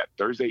Thursday. That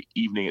Thursday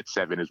evening at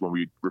 7 is when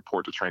we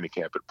report to training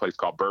camp at a place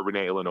called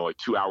Bourbonnais, Illinois,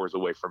 2 hours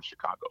away from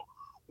Chicago.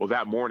 Well,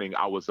 that morning,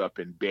 I was up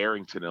in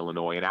Barrington,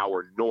 Illinois, an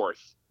hour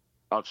north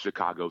of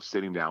Chicago,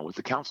 sitting down with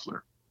a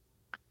counselor.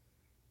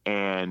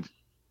 And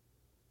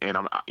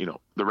I'm,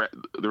 the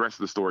rest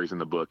of the story is in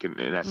the book in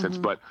that sense.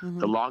 But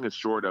the long and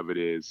short of it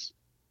is,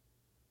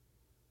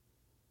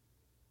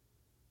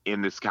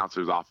 in this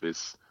counselor's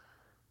office,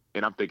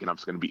 and I'm thinking I'm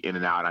just going to be in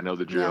and out. I know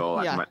the drill.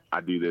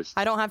 I do this.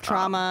 I don't have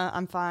trauma.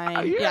 I'm fine.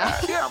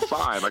 I'm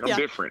fine. Like, I'm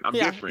different. I'm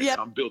different. Yep.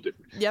 I'm built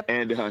different. Yep.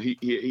 And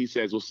he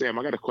says, well, Sam,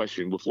 I got a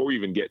question before we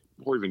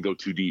even go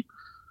too deep.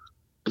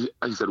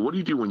 He said, what do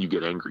you do when you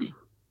get angry?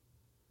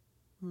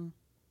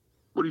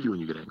 What do you do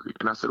when you get angry?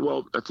 And I said,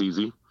 well, that's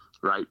easy,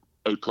 right?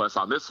 A+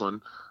 on this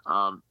one.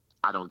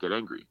 I don't get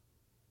angry.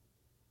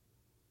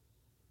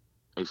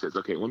 And he says,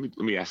 okay, let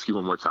me ask you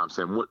one more time,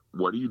 Sam.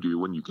 What do you do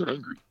when you get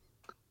angry?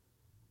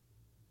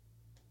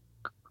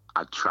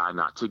 I try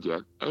not to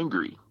get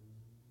angry.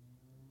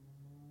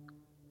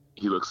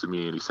 He looks at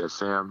me and he says,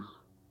 Sam,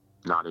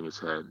 nodding his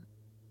head,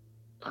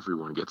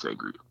 everyone gets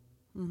angry.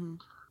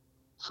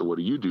 So what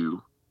do you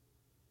do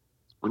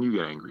when you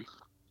get angry?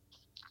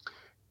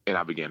 And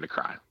I began to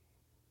cry.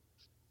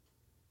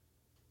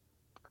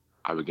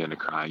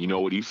 You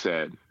know what he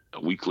said a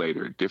week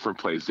later, different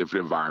place,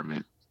 different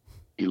environment.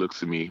 He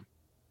looks at me,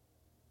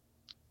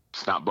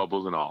 snot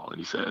bubbles and all, and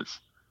he says,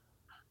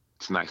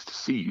 it's nice to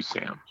see you,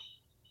 Sam.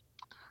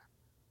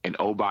 And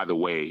oh, by the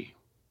way,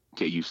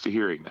 get used to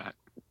hearing that.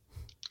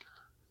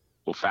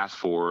 Well, fast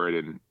forward,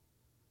 and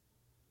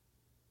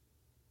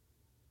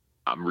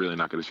I'm really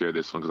not going to share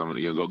this one because I'm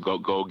going to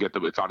go get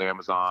it's on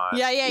Amazon.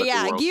 Yeah.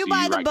 You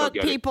buy the book,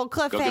 people.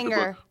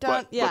 Cliffhanger.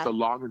 But the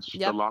long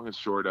and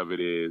short of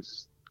it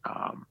is,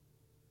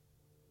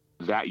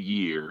 that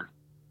year,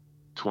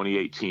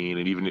 2018,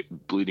 and even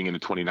bleeding into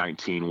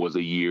 2019, was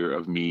a year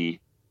of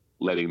me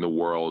letting the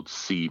world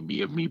see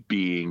me, of me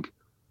being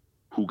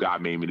who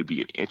God made me to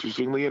be. And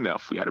interestingly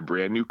enough, we had a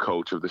brand new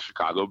coach of the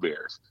Chicago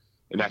Bears.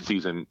 And that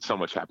season, so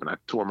much happened. I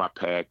tore my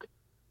pec.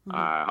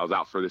 I was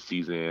out for the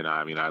season.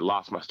 I mean, I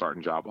lost my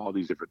starting job, all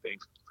these different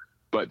things.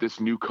 But this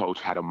new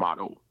coach had a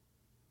motto,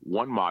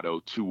 one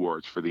motto, 2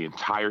 words for the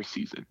entire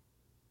season.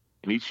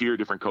 And each year,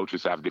 different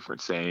coaches have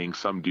different sayings.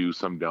 Some do,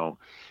 some don't.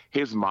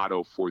 His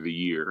motto for the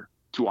year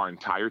to our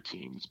entire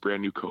team, this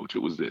brand new coach, it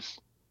was this.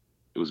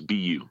 It was be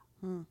you.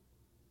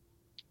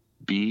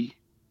 Be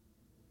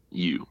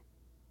you.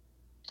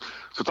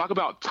 So talk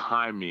about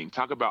timing,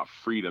 talk about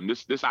freedom.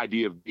 This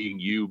idea of being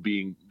you,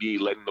 being me,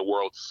 letting the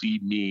world see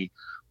me.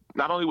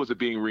 Not only was it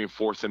being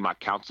reinforced in my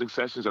counseling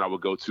sessions that I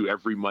would go to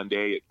every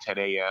Monday at 10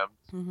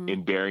 a.m.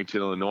 in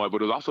Barrington, Illinois,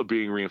 but it was also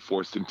being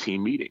reinforced in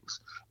team meetings,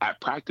 at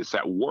practice,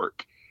 at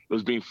work. It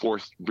was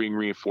being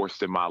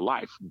reinforced in my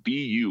life.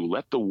 Be you.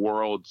 Let the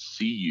world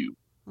see you.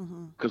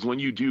 Because when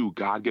you do,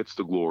 God gets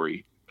the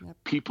glory. Yep.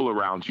 People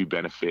around you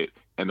benefit,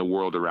 and the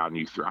world around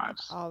you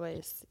thrives.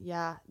 Always.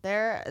 Yeah.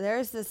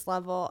 There's this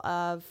level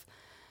of,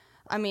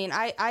 I mean,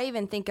 I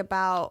even think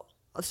about,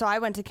 so I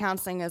went to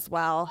counseling as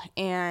well.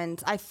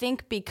 And I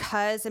think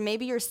because, and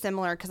maybe you're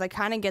similar, because I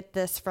kind of get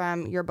this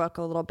from your book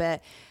a little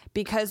bit,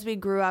 because we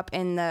grew up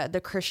in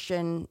the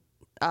Christian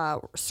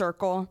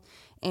circle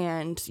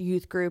and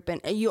youth group,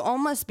 and you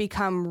almost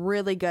become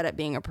really good at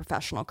being a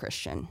professional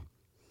Christian.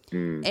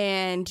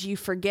 And you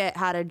forget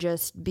how to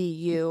just be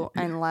you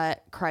and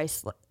let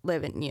Christ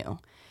live in you.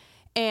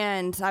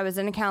 And I was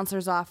in a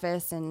counselor's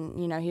office,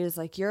 and, you know, he was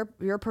like, your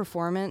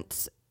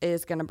performance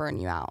is going to burn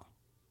you out.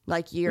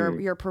 Like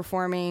you're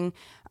performing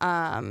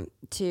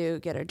to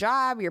get a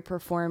job, you're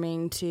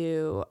performing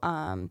to,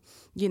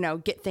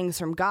 get things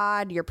from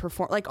God,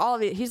 like all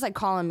of it. He's like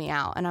calling me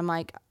out, and I'm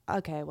like,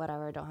 okay,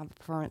 whatever. I don't have a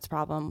performance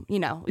problem. You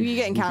know, you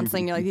get in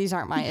counseling, you're like, these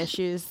aren't my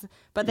issues,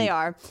 but they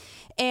are.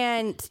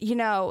 And, you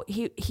know,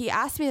 he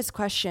asked me this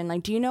question,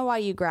 like, do you know why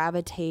you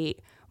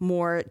gravitate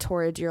more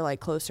towards your like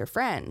closer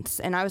friends?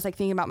 And I was like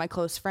thinking about my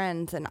close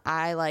friends, and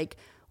I like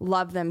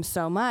love them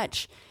so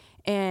much.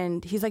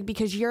 And he's like,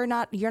 because you're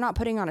not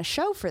putting on a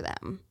show for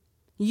them.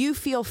 You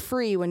feel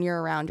free when you're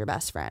around your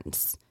best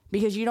friends,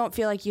 because you don't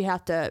feel like you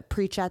have to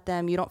preach at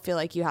them. You don't feel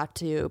like you have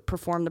to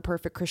perform the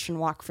perfect Christian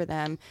walk for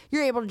them.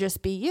 You're able to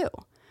just be you.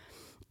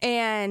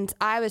 And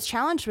I was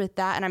challenged with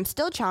that, and I'm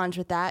still challenged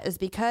with that, is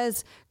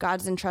because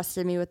God's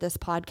entrusted me with this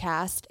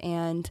podcast,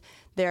 and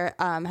there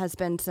has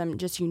been some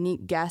just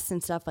unique guests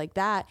and stuff like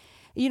that.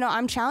 You know,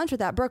 I'm challenged with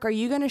that. Brooke, are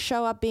you going to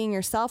show up being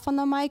yourself on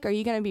the mic, or are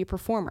you going to be a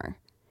performer?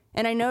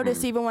 And I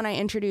notice even when I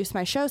introduce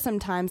my show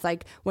sometimes,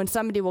 like when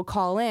somebody will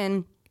call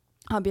in,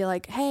 I'll be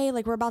like, hey,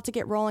 like we're about to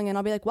get rolling. And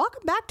I'll be like,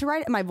 welcome back to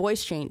Write It. My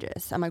voice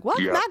changes. I'm like,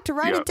 welcome back to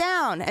Write It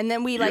Down. And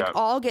then we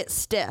all get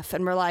stiff,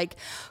 and we're like,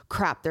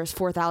 crap, there's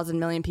 4,000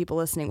 million people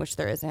listening, which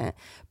there isn't.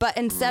 But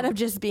instead of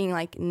just being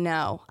like,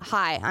 no,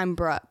 hi, I'm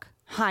Brooke.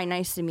 Hi,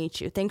 nice to meet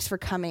you. Thanks for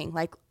coming.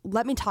 Like,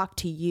 let me talk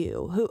to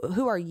you.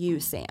 Who are you,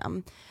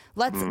 Sam?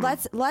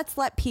 Let's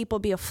let people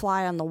be a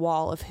fly on the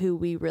wall of who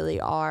we really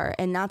are.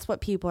 And that's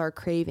what people are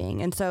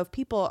craving. And so if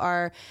people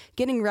are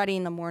getting ready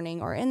in the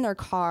morning or in their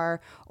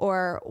car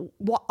or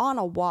on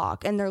a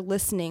walk and they're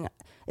listening,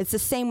 it's the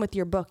same with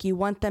your book. You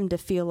want them to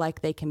feel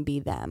like they can be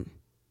them,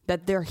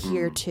 that they're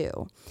here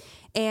too.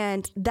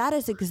 And that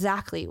is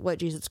exactly what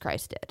Jesus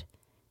Christ did.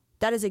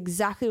 That is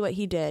exactly what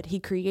he did. He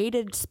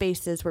created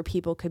spaces where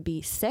people could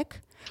be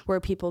sick, where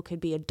people could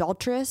be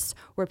adulterous,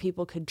 where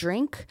people could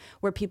drink,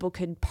 where people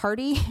could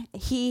party.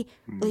 He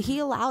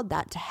allowed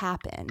that to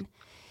happen.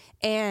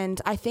 And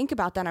I think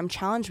about that. I'm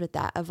challenged with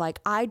that of like,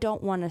 I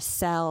don't want to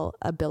sell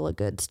a bill of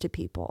goods to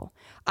people.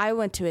 I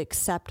want to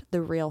accept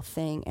the real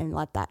thing and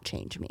let that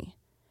change me.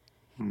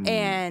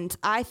 And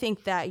I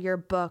think that your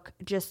book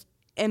just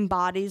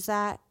embodies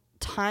that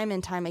time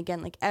and time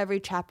again, like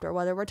every chapter,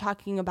 whether we're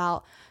talking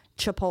about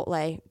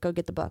Chipotle, go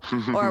get the book,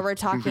 or we're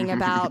talking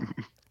about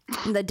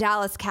the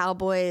Dallas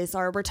Cowboys,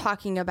 or we're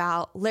talking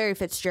about Larry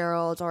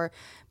Fitzgerald, or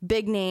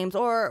big names,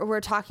 or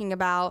we're talking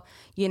about,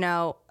 you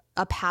know,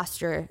 a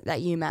pastor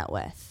that you met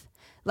with.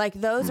 Like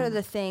those are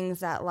the things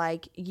that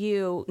like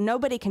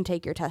nobody can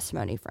take your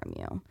testimony from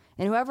you.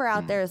 And whoever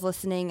out there is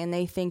listening and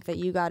they think that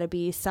you got to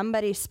be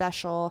somebody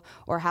special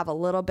or have a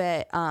little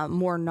bit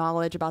more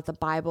knowledge about the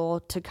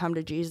Bible to come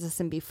to Jesus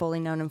and be fully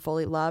known and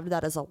fully loved,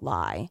 that is a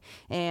lie.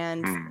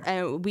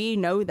 And we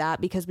know that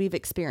because we've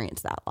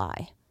experienced that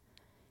lie.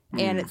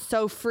 And it's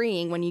so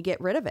freeing when you get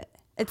rid of it.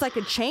 It's like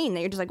a chain that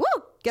you're just like,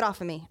 whoa, get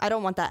off of me. I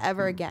don't want that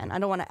ever again. I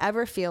don't want to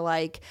ever feel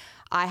like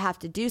I have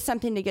to do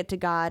something to get to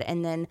God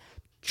and then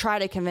try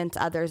to convince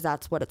others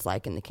that's what it's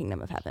like in the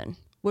kingdom of heaven.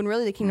 When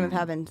really the kingdom of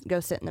heaven, go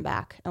sit in the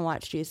back and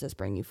watch Jesus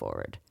bring you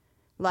forward.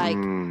 Like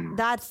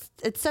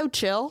it's so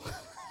chill.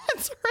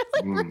 It's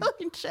really,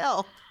 really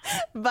chill.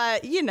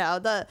 But you know,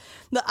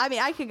 I mean,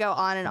 I could go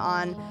on and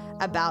on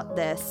about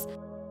this.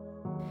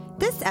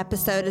 This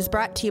episode is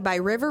brought to you by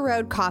River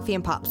Road Coffee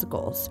and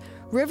Popsicles.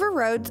 River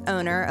Road's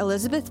owner,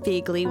 Elizabeth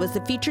Feigley, was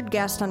the featured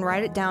guest on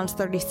Write It Down's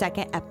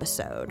 32nd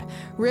episode.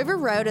 River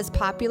Road is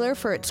popular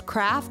for its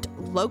craft,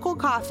 local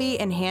coffee,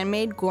 and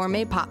handmade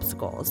gourmet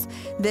popsicles.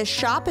 This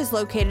shop is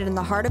located in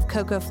the heart of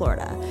Cocoa,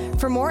 Florida.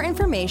 For more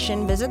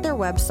information, visit their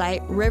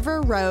website,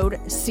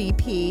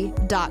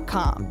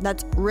 riverroadcp.com.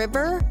 That's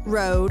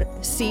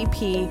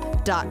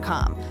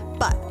riverroadcp.com.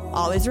 But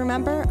always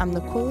remember, I'm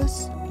the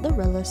coolest, the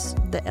realest,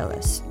 the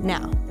illest.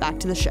 Now, back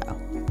to the show.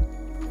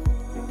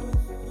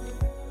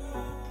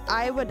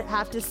 I would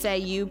have to say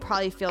you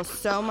probably feel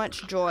so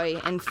much joy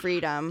and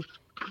freedom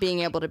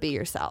being able to be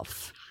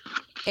yourself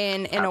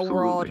in a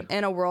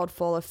world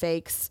full of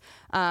fakes.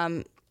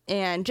 And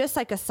just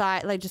like a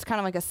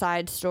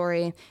side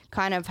story,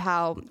 kind of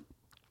how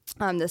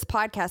this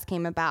podcast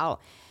came about.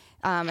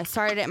 I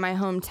started at my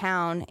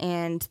hometown,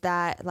 and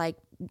that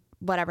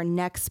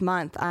next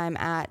month I'm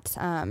at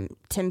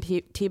Tim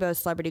Tebow's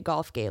Celebrity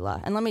Golf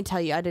Gala. And let me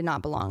tell you, I did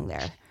not belong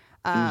there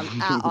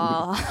at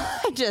all.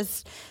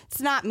 It's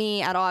not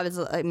me at all.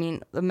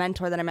 The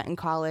mentor that I met in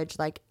college,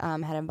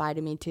 had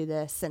invited me to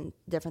this and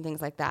different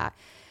things like that.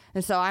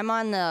 And so I'm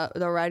on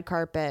the red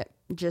carpet,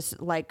 just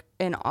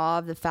in awe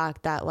of the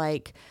fact that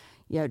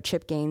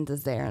Chip Gaines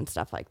is there and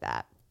stuff like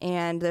that.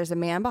 And there's a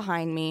man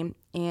behind me,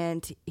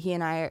 and he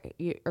and I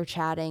are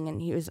chatting, and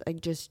he was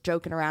just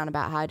joking around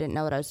about how I didn't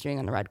know what I was doing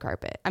on the red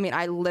carpet. I mean,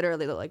 I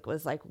literally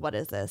was like, what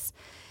is this?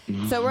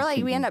 So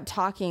we end up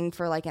talking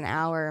for an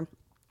hour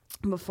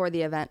before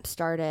the event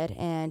started,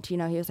 and he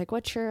was like,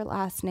 what's your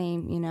last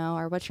name,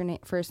 or what's your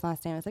first and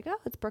last name? I was like,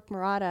 oh, it's Brooke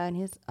Murata.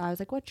 And I was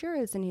like, what's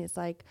yours? And he's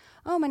like,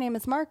 oh, my name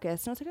is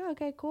Marcus. And I was like, oh,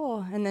 okay,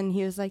 cool. And then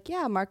he was like,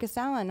 yeah, Marcus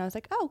Allen. And I was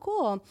like, oh,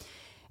 cool. And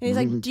he's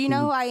like, do you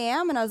know who I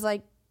am? And I was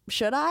like,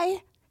 should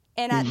I?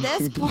 And at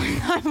this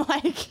point, I'm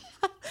like,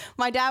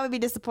 my dad would be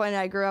disappointed.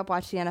 I grew up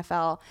watching the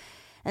NFL.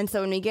 And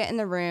so when we get in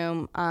the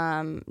room,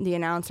 the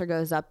announcer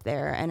goes up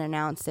there and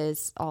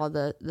announces all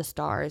the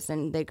stars,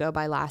 and they go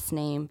by last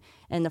name.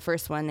 And the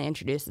first one they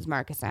introduce is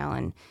Marcus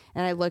Allen.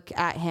 And I look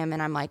at him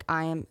and I'm like,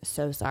 I am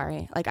so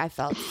sorry. I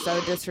felt so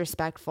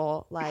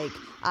disrespectful.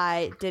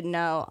 I didn't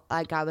know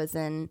I was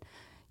in,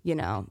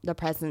 the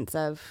presence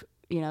of,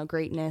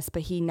 greatness,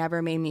 but he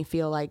never made me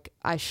feel like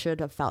I should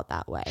have felt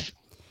that way.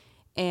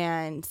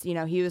 And,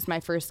 he was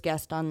my first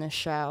guest on this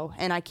show.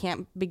 And I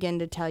can't begin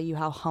to tell you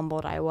how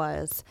humbled I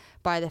was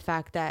by the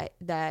fact that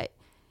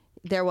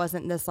there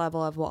wasn't this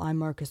level of, well, I'm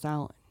Marcus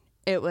Allen.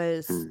 It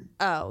was,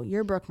 oh,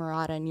 you're Brooke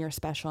Murata and you're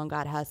special and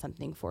God has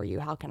something for you.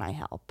 How can I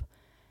help?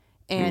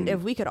 And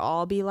if we could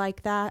all be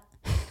like that,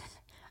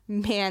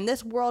 man,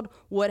 this world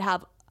would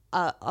have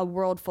a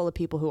world full of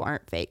people who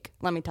aren't fake.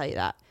 Let me tell you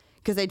that.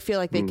 Because they'd feel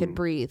like they could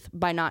breathe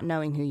by not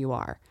knowing who you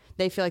are.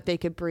 They feel like they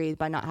could breathe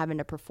by not having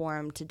to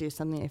perform to do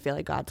something they feel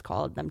like God's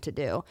called them to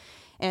do.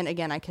 And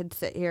again, I could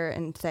sit here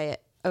and say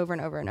it over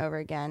and over and over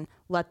again.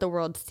 Let the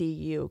world see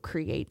you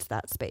creates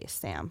that space,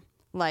 Sam.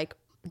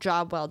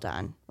 Job well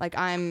done.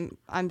 I'm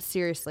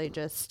seriously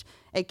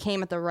it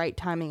came at the right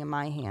timing in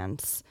my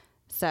hands.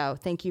 So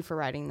thank you for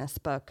writing this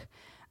book.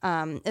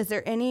 Is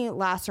there any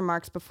last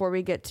remarks before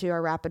we get to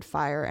our rapid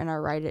fire and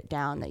our write it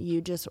down that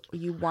you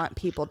want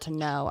people to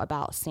know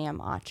about Sam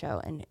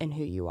Acho and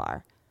who you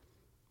are?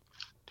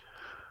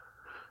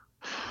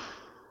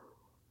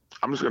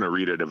 I'm just going to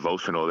read a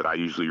devotional that I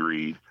usually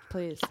read.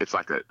 Please. It's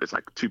like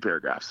 2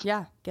 paragraphs.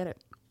 Yeah, get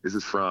it. This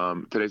is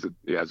from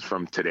it's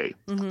from today.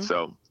 Mm-hmm.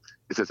 So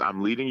it says,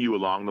 I'm leading you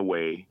along a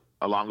way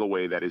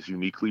that is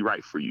uniquely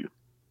right for you.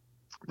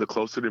 The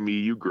closer to me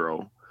you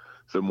grow,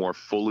 the more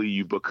fully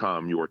you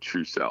become your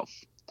true self,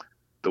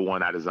 the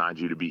one I designed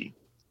you to be.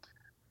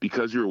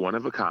 Because you're one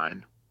of a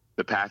kind,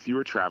 the path you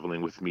are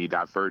traveling with me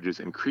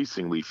diverges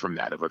increasingly from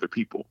that of other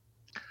people.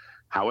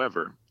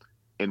 However,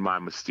 in my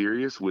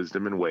mysterious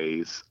wisdom and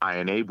ways, I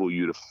enable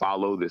you to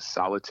follow this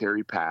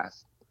solitary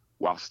path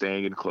while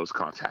staying in close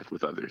contact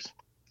with others.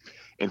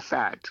 In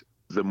fact,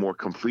 the more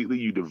completely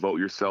you devote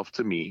yourself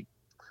to me,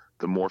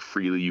 the more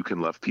freely you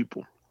can love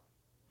people.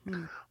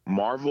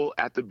 Marvel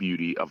at the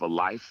beauty of a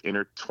life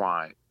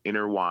intertwined,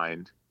 there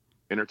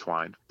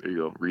you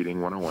go,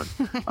 reading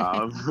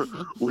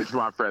 101, with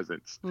my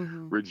presence.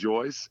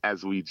 Rejoice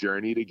as we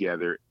journey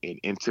together in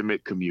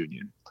intimate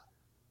communion.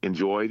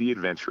 Enjoy the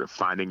adventure of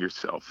finding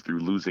yourself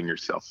through losing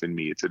yourself in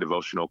me. It's a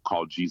devotional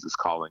called Jesus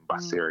Calling by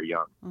Sarah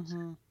Young.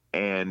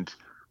 And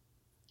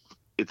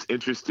it's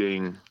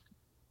interesting.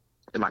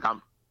 And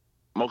I'm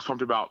most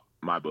pumped about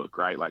my book,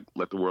 right?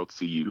 Let the world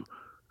see you.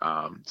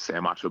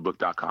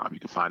 SamAchoBook.com. You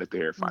can find it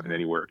there, find it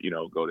anywhere,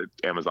 go to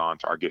Amazon,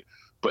 Target.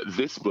 But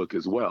this book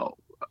as well,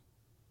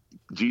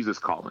 Jesus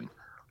Calling,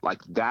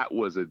 that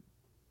was the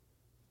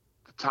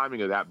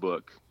timing of that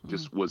book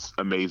just was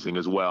amazing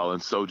as well.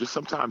 And so just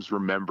sometimes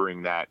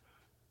remembering that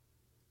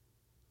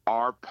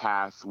our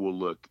path will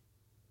look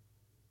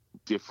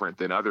different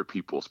than other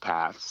people's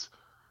paths.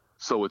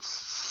 So it's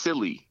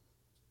silly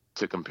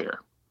to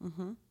compare.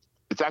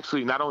 It's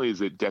actually, not only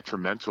is it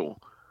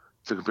detrimental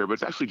to compare, but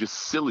it's actually just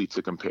silly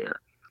to compare.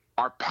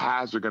 Our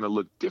paths are going to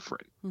look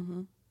different,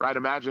 right?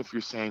 Imagine if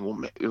you're saying,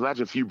 well,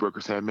 imagine if you, Brooke,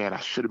 are saying, man, I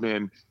should have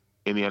been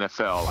in the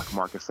NFL like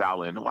Marcus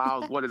Allen.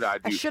 Wow, what did I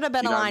do? I should have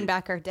been a know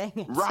linebacker. Dang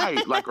it.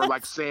 Right. Like, or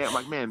like Sam,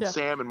 like, man, Yeah.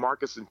 Sam and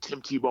Marcus and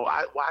Tim Tebow.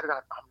 I'm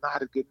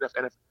not a good enough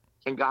NFL.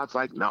 And God's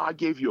like, no, I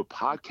gave you a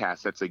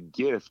podcast that's a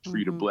gift for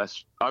you to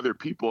bless other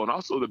people and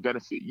also to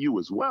benefit you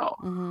as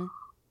well.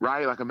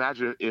 Right? Like,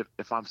 imagine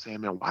if I'm saying,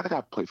 man, why did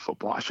I play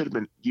football? I should have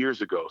been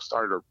years ago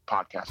started a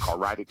podcast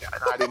called Write It Down,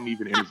 and I didn't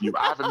even interview.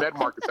 I haven't met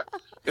Marcus.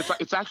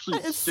 It's actually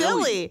It's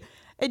silly.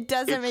 It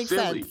doesn't make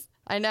silly. sense.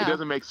 I know. It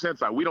doesn't make sense.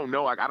 Like, we don't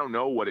know. Like, I don't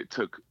know what it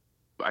took,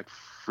 like,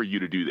 for you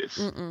to do this,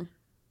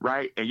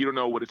 right? And you don't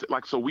know what it's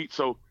like. So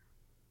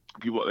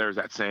people, there's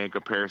that saying,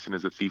 comparison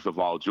is a thief of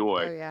all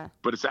joy. Oh, yeah.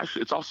 But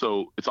it's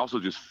also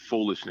just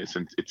foolishness,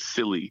 and it's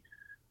silly,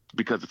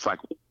 because it's like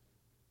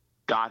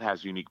God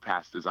has unique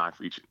paths designed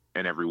for each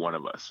and every one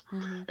of us.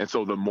 And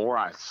so the more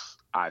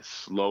I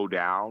slow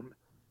down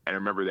and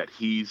remember that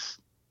he's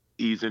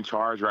in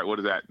charge, right? What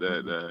is that?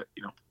 The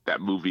that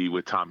movie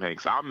with Tom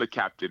Hanks, I'm the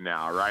captain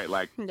now, right?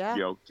 Like,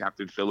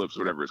 Captain Phillips,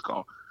 whatever it's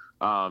called.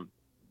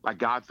 Like,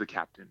 God's the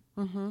captain,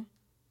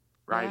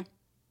 right? Yeah.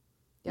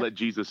 Yep. Let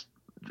Jesus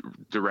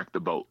direct the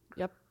boat.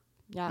 Yep.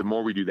 Yeah. The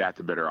more we do that,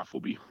 the better off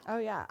we'll be. Oh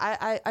yeah.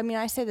 I mean,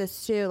 I say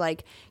this too.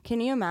 Like,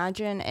 can you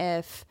imagine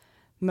if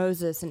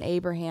Moses and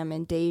Abraham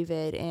and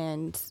David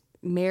and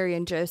Mary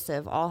and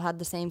Joseph all had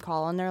the same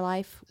call in their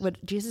life? Would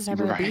Jesus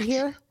ever be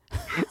here?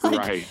 Like,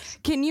 right.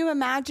 Can you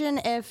imagine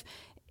if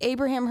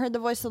Abraham heard the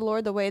voice of the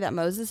Lord the way that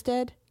Moses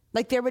did?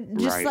 Like, there would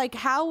just like,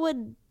 how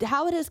would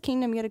his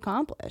kingdom get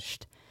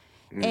accomplished?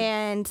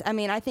 And I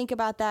mean, I think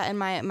about that in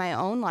my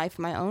own life,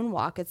 my own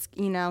walk. It's,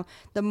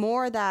 the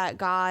more that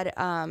God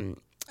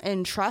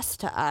entrusts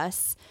to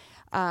us,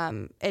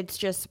 it's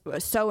just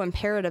so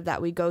imperative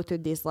that we go through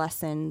these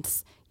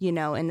lessons,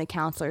 in the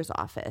counselor's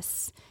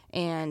office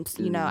and,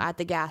 at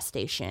the gas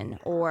station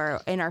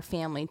or in our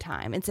family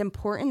time. It's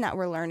important that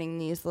we're learning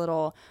these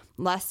little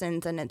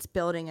lessons, and it's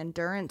building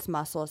endurance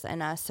muscles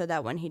in us so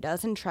that when he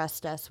does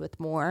entrust us with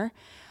more,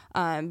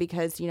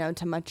 because,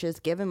 to much is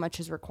given, much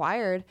is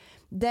required,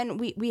 then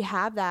we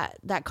have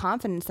that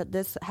confidence that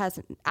this has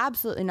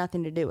absolutely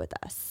nothing to do with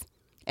us.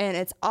 And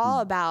it's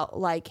all about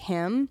like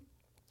him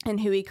and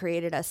who he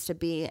created us to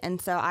be. And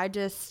so I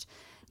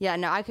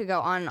could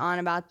go on and on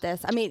about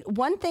this. I mean,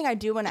 one thing I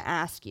do want to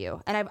ask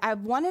you, and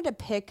I've wanted to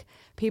pick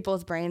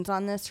people's brains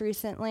on this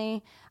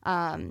recently,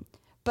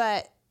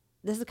 but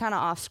this is kind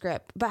of off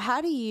script, but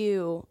how do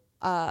you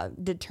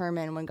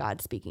determine when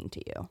God's speaking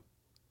to you?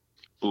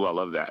 Ooh, I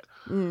love that.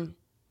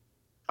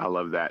 I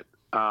love that.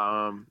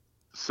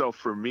 So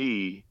for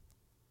me,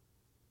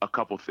 a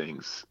couple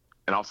things,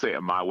 and I'll say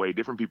it my way.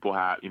 Different people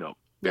have,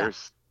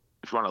 there's,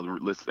 if you want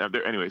to listen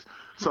there, anyways.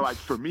 So like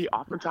for me,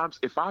 oftentimes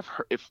if I've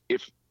heard,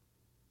 if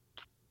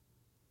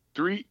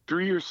three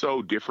or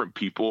so different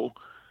people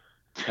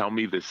tell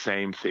me the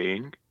same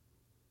thing,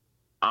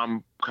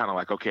 I'm kind of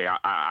like, okay,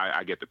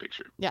 I get the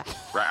picture. Yeah.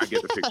 Right. I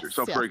get the picture. Yes,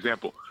 So for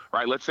example,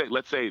 right, let's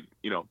say,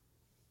 even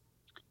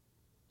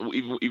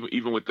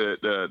with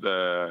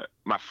the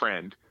my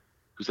friend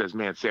who says,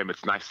 man, Sam,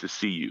 it's nice to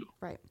see you.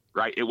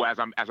 Right. It was,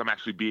 as I'm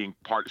actually being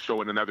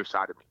showing another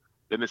side of me.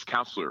 Then this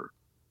counselor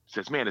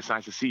says, man, it's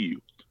nice to see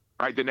you.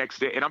 Right. The next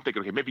day. And I'm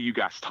thinking, okay, maybe you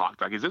guys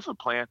talked. Like, is this a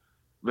plan?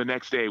 The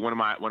next day, one of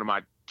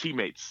my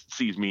teammates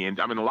sees me, and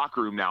I'm in the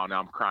locker room now, and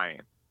I'm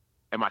crying.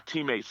 And my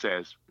teammate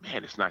says,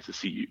 man, it's nice to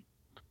see you.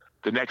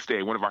 The next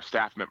day, one of our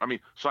staff members,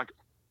 so like,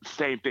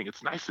 same thing.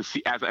 It's nice to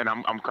see, and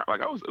I'm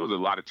like, it was a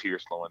lot of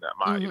tears flowing down.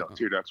 My,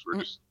 tear ducts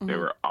were just, they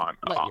were on.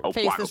 Like your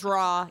face is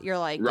raw. You're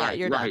like, right,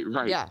 you're right, done.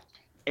 right. Yeah.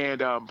 And,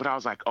 but I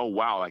was like, oh,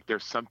 wow, like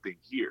there's something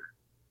here.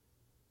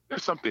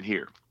 There's something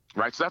here.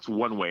 Right. So that's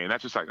one way. And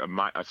that's just like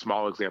a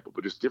small example,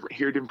 but just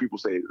different people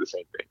say the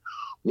same thing.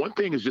 One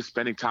thing is just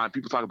spending time.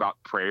 People talk about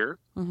prayer,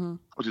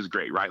 which is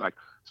great, right? Like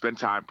spend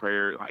time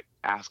prayer, like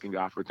asking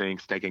God for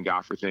things, thanking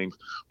God for things.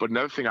 But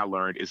another thing I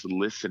learned is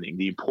listening,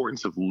 the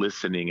importance of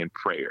listening in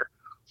prayer,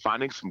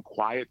 finding some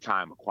quiet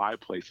time, a quiet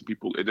place. And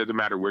people, it doesn't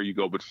matter where you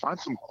go, but find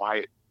some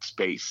quiet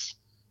space.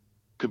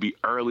 Could be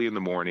early in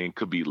the morning,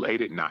 could be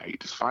late at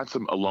night. Just find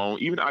some alone.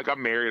 Even like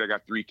I'm married, I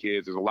got 3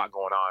 kids. There's a lot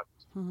going on.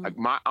 Like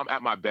I'm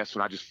at my best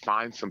when I just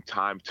find some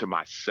time to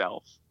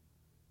myself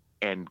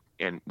and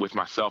with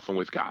myself and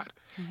with God.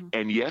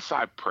 And yes,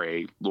 I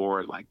pray,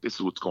 Lord, like this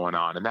is what's going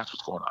on and that's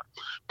what's going on.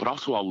 But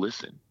also I'll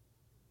listen.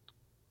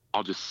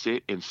 I'll just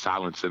sit in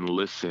silence and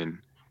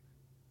listen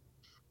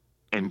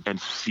and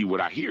see what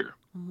I hear.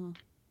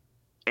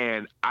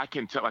 And I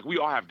can tell, like we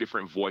all have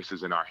different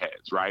voices in our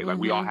heads, right? Like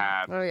we all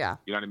have, oh yeah,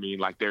 you know what I mean?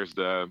 Like there's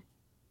the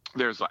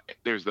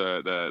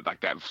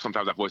like that,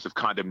 sometimes that voice of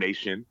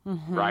condemnation,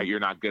 right? You're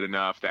not good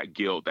enough, that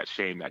guilt, that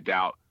shame, that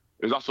doubt.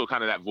 There's also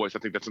kind of that voice, I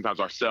think that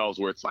sometimes ourselves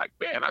where it's like,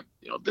 man,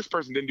 this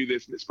person didn't do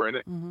this and this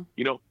person,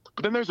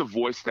 but then there's a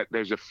voice that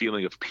there's a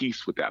feeling of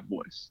peace with that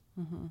voice.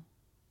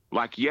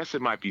 Like, yes,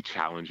 it might be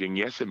challenging.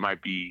 Yes, it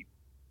might be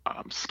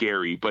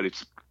scary, but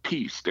it's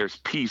peace. There's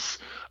peace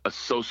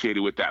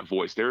associated with that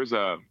voice. There's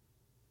something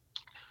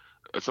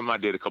I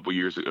did a couple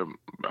years ago,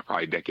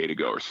 probably a decade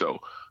ago or so.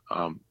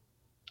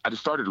 I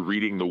just started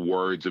reading the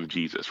words of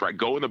Jesus, right?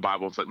 Go in the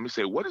Bible and let me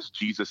say, what does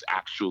Jesus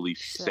actually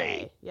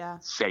say? Yeah.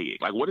 Saying,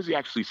 like, what is he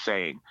actually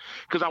saying?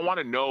 Because I want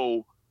to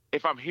know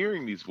if I'm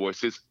hearing these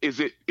voices, is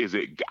it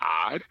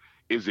God?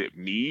 Is it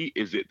me?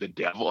 Is it the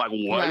devil? Like,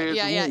 what Right. is,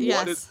 Yeah. what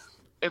Yes. is,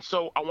 and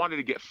so I wanted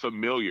to get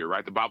familiar,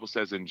 right? The Bible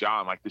says in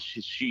John, like his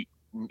sheep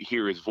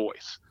hear his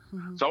voice.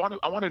 Mm-hmm. So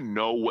I want to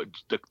know what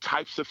the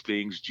types of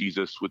things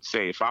Jesus would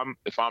say. If I'm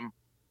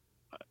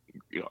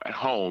at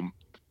home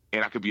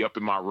and I could be up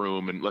in my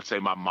room and let's say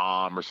my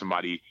mom or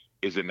somebody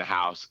is in the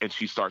house and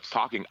she starts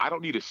talking, I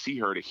don't need to see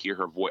her to hear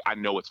her voice. I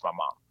know it's my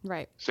mom.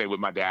 Right. Say with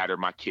my dad or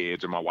my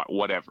kids or my wife,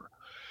 whatever.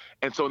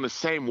 And so in the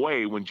same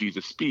way, when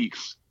Jesus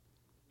speaks,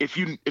 if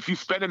you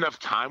spend enough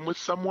time with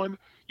someone,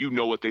 you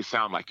know what they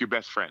sound like. Your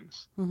best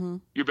friends. Mm-hmm.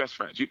 Your best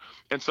friends.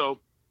 And so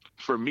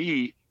for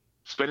me,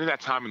 spending that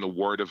time in the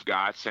Word of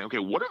God, saying, okay,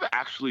 what are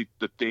actually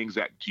the things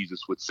that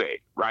Jesus would say,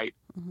 right?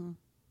 Mm-hmm.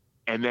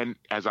 And then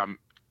as I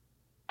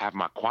have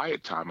my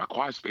quiet time, my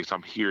quiet space,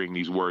 I'm hearing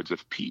these words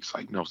of peace.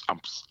 Like, no,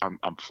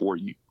 I'm for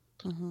you,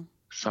 mm-hmm.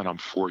 son. I'm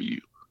for you.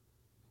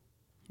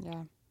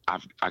 Yeah.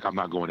 I'm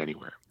not going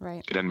anywhere.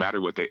 Right. It doesn't matter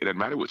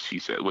what she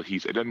said, what he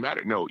said. It doesn't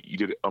matter. No, you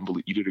did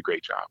a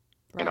great job,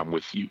 right. and I'm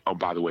with you. Oh,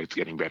 by the way, it's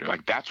getting better.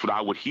 Like that's what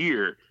I would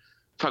hear.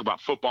 Talk about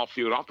football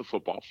field, off the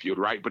football field,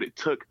 right? But it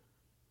took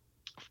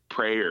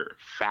prayer,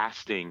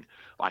 fasting,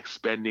 like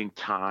spending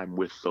time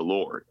with the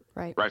Lord,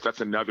 right? Right. So that's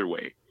another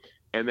way.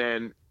 And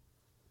then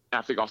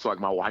I think also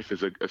like my wife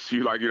is she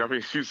like, you know what I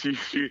mean?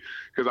 She,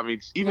 because I mean,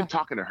 even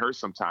talking to her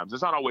sometimes,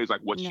 it's not always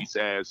like what she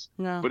says,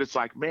 but it's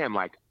like, man,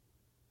 like,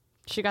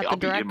 she got the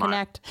direct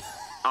connect.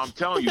 I'm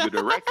telling you, the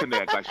direct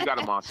connect. Like she got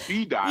him on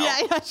speed dial. Yeah,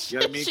 you know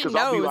what I mean? Because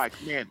I'll be like,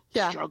 man,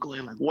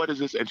 struggling. Like, what is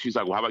this? And she's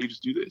like, well, how about you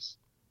just do this?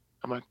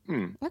 I'm like,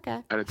 okay.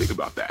 I didn't think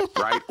about that,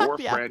 right? Or a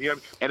friend, you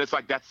know? And it's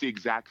like that's the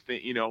exact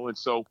thing, you know. And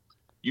so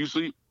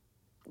usually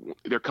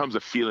there comes a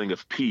feeling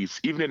of peace,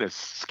 even in a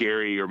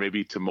scary or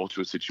maybe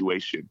tumultuous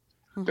situation.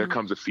 Mm-hmm. There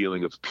comes a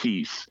feeling of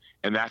peace,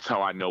 and that's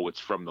how I know it's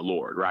from the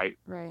Lord, right?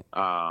 Right.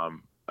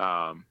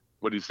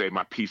 What do you say?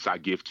 My peace I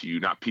give to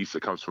you, not peace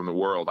that comes from the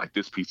world. Like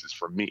this peace is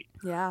from me.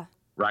 Yeah.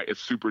 Right. It's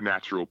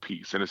supernatural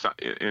peace. And it's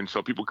not, and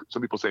so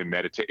some people say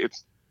meditate.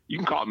 You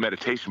can call it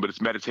meditation, but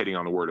it's meditating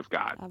on the Word of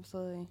God.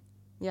 Absolutely.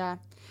 Yeah.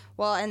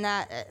 Well, and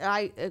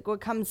what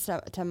comes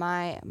to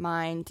my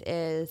mind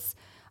is,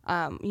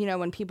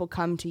 when people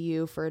come to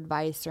you for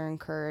advice or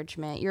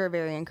encouragement, you're a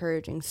very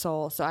encouraging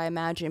soul. So I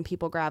imagine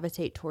people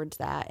gravitate towards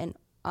that. And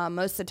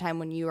most of the time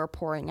when you are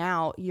pouring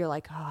out, you're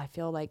like, oh, I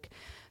feel like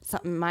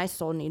something my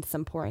soul needs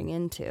some pouring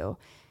into.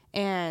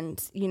 And,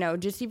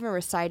 just even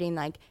reciting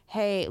like,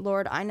 hey,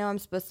 Lord, I know I'm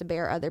supposed to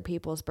bear other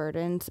people's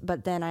burdens,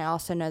 but then I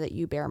also know that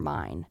you bear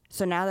mine.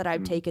 So now that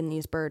I've taken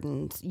these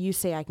burdens, you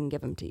say I can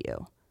give them to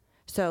you.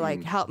 So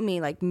like, help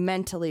me like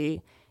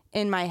mentally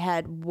in my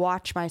head,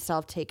 watch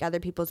myself take other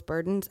people's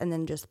burdens and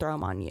then just throw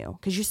them on you.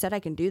 'Cause you said I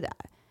can do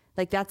that.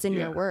 Like that's in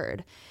your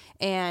word.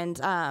 And,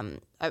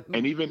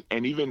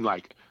 even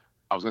like,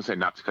 I was going to say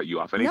not to cut you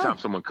off. Anytime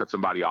someone cuts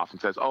somebody off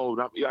and says, oh,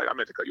 no, I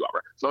meant to cut you off.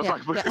 Right? So it's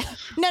like,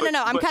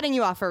 No. I'm cutting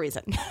you off for a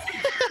reason.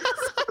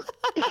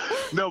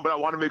 No, but I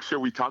want to make sure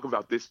we talk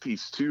about this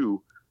piece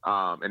too.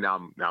 And now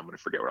I'm going to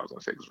forget what I was going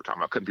to say because we're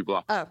talking about cutting people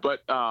off.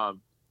 Oh.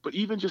 But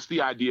even just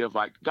the idea of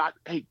like, God,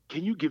 hey,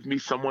 can you give me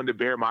someone to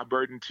bear my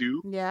burden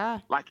too? Yeah.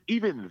 Like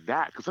even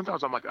that, because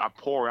sometimes I'm like, I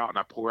pour out and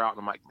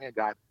I'm like, man,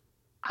 God,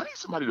 I need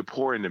somebody to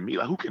pour into me.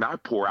 Like who can I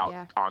pour out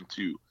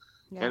onto?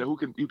 Yeah. And who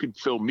can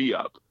fill me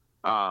up?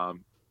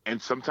 And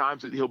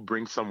sometimes he'll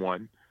bring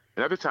someone,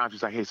 and other times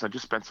he's like, hey, son,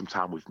 just spend some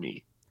time with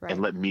me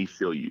and let me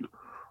fill you,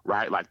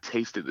 right? Like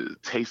taste and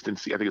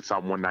see. I think it's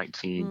Psalm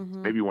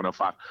 119, maybe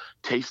 105.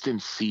 Taste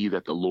and see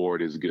that the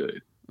Lord is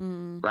good,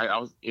 right?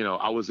 I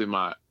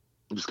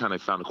just kind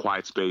of found a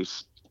quiet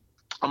space.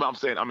 I'm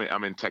saying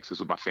I'm in Texas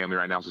with my family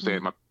right now. So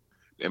saying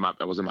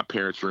I was in my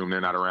parents' room.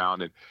 They're not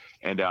around,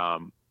 and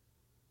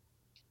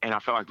I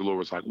felt like the Lord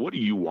was like, what do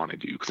you want to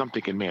do? Because I'm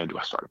thinking, man, do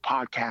I start a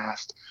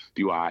podcast?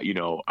 Do I,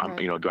 do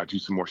I do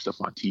some more stuff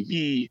on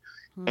TV?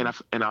 And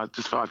I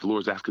just felt like the Lord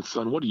was asking,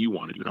 son, what do you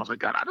want to do? And I was like,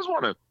 God, I just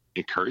want to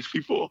encourage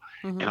people,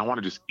 and I want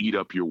to just eat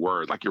up your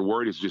word. Like your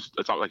word is just,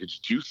 it's all like it's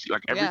juicy.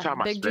 Like every time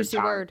I spend juicy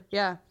time, word.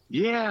 Yeah.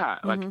 Yeah.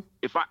 Like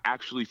if I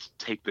actually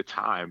take the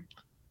time,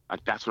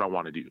 like that's what I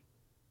want to do.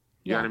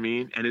 You know what I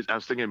mean? And I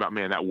was thinking about,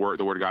 man, that word,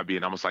 the word of God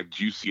being almost like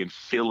juicy and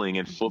filling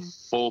and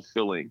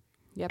fulfilling.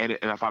 Yep.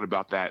 And I thought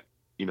about that,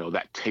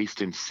 that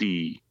taste and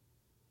see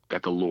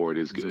that the Lord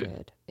is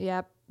good.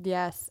 Yep.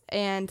 Yes.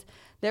 And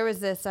there was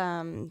this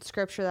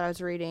scripture that I was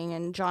reading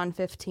in John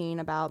 15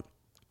 about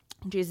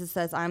Jesus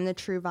says, I'm the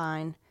true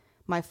vine.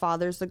 My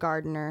Father's the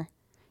gardener.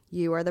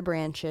 You are the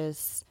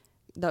branches.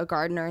 The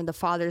gardener, the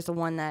Father's the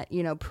one that,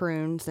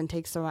 prunes and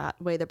takes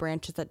away the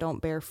branches that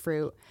don't bear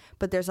fruit.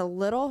 But there's a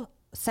little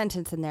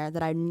sentence in there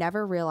that I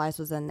never realized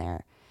was in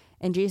there.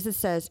 And Jesus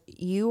says,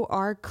 you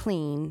are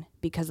clean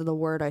because of the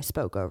word I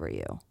spoke over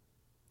you.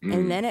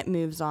 And then it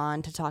moves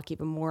on to talk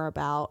even more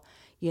about,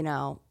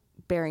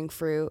 bearing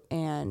fruit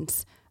and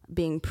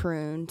being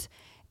pruned.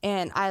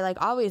 And I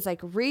like always like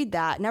read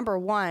that, number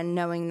one,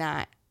 knowing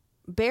that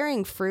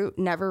bearing fruit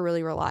never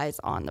really relies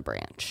on the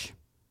branch.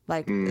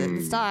 Like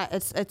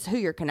it's who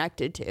you're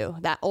connected to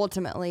that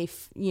ultimately,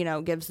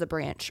 gives the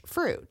branch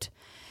fruit.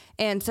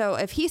 And so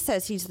if he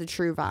says he's the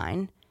true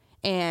vine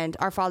and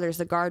our Father's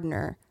the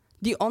gardener,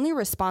 the only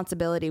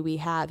responsibility we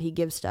have, he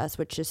gives to us,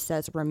 which just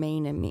says,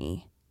 remain in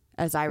me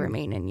as I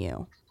remain in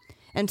you.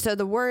 And so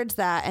the words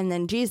and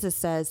then Jesus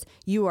says,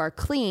 you are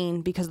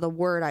clean because of the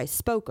word I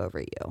spoke over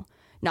you.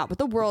 Not what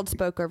the world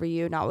spoke over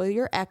you, not what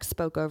your ex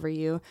spoke over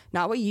you,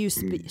 not what you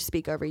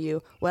speak over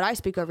you, what I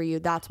speak over you,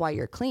 that's why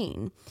you're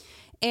clean.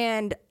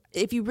 And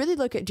if you really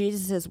look at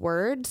Jesus's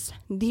words,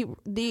 the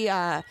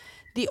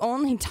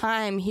only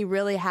time he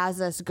really has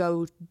us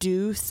go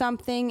do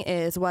something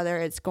is whether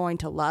it's going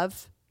to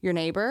love your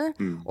neighbor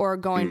or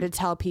going to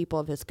tell people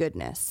of his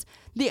goodness.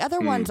 The other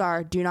ones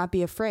are do not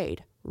be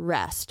afraid,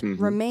 rest,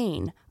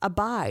 remain,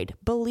 abide,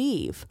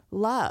 believe,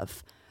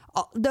 love.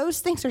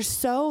 Those things are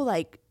so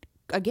like,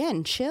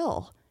 again,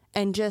 chill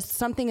and just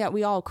something that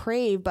we all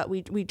crave, but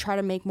we try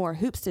to make more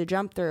hoops to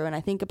jump through. And I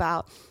think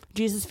about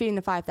Jesus feeding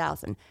the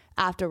 5,000.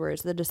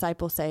 Afterwards, the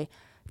disciples say,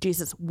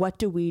 Jesus, what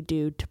do we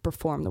do to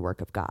perform the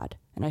work of God?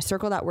 And I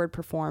circle that word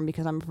perform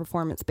because I'm a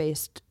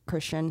performance-based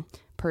Christian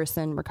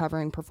person,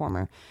 recovering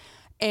performer.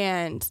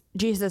 And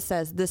Jesus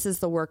says, this is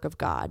the work of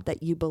God,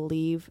 that you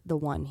believe the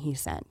one he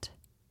sent.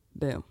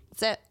 Boom.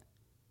 That's it.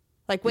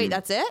 Like, wait,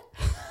 that's it?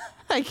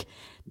 Like,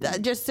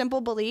 just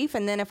simple belief.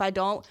 And then if I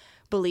don't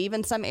believe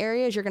in some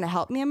areas, you're going to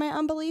help me in my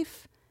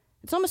unbelief.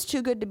 It's almost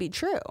too good to be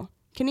true.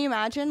 Can you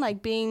imagine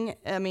like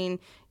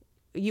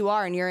you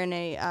are, and you're in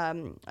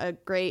a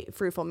great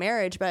fruitful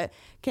marriage, but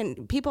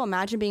can people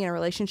imagine being in a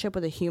relationship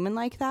with a human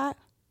like that,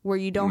 where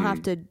you don't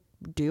have to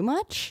do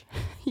much?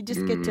 You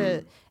just get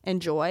to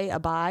enjoy,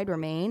 abide,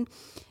 remain.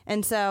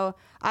 And so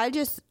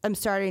I'm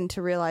starting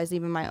to realize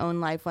even my own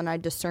life, when I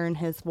discern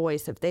his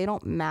voice, if they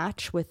don't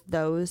match with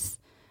those,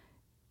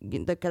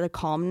 the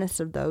calmness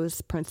of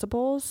those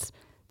principles,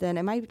 then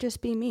it might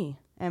just be me.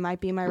 It might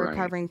be my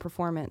recovering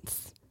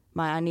performance.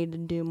 I need to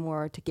do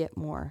more to get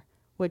more,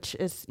 which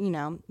is,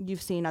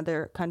 you've seen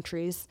other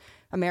countries.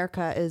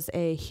 America is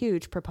a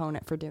huge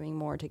proponent for doing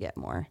more to get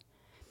more.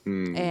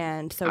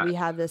 And so we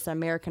have this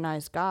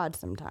Americanized God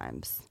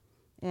sometimes,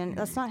 and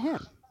that's not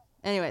him.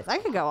 Anyways, I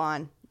could go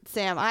on.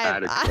 Sam, I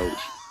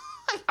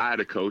had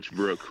a coach,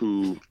 Brooke,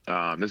 who,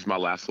 this is my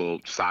last little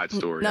side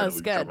story. No,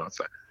 it's good.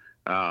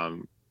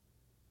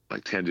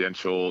 Like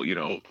tangential,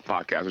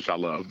 podcast, which I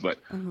love. But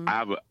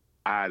I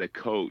had a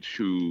coach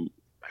who,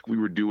 like, we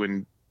were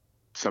doing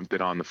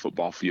something on the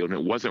football field and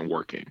it wasn't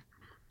working,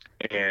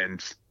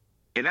 and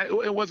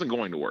it wasn't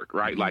going to work,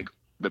 right? Like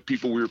the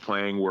people we were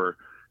playing were,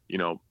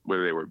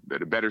 whether they were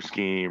at a better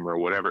scheme or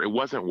whatever, it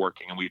wasn't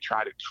working. And we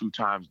tried it 2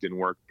 times, didn't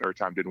work. Third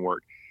time didn't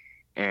work.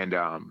 And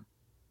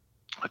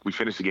like we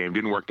finished the game,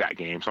 didn't work that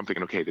game. So I'm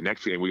thinking, okay, the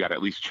next game we got to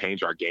at least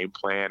change our game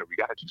plan, or we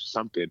got to do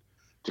something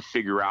to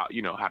figure out,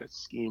 how to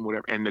scheme,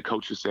 whatever. And the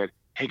coach just said,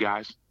 hey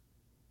guys,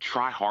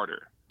 try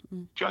harder.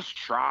 Just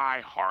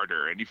try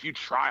harder. And if you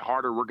try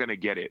harder, we're going to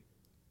get it.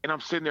 And I'm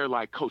sitting there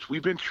like, Coach,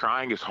 we've been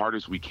trying as hard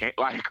as we can.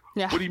 Like,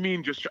 what do you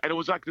mean just try? And it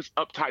was like this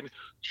uptight,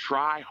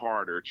 try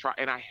harder, try.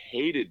 And I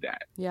hated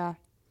that. Yeah.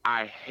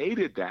 I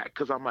hated that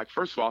because I'm like,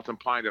 first of all, it's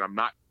implying that I'm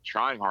not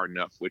trying hard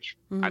enough, which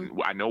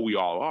I know we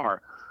all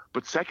are.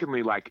 But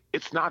secondly, like,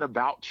 it's not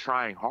about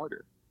trying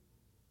harder.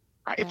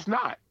 Right? Yeah. It's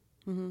not.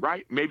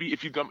 Right? Maybe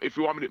if you want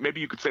me to,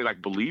 maybe you could say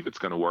like, believe it's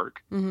going to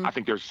work. I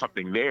think there's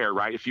something there,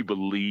 right? If you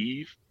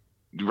believe,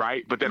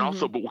 right? But then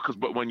also,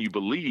 but when you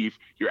believe,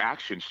 your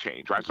actions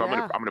change, right? So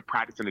I'm gonna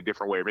practice in a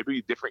different way, or maybe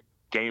a different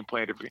game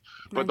plan,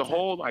 But the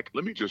whole like,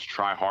 let me just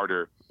try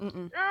harder.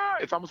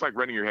 It's almost like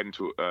running your head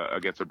into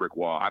against a brick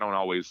wall. I don't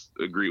always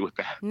agree with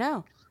that.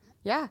 No,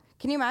 yeah.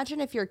 Can you imagine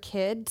if your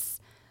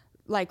kids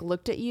like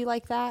looked at you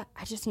like that?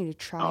 I just need to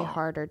try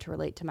harder to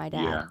relate to my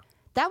dad. Yeah.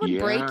 That would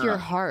break your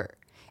heart.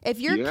 If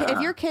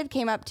your kid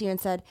came up to you and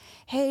said,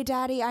 hey,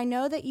 Daddy, I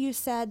know that you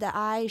said that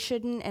I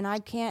shouldn't and I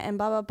can't and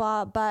blah, blah,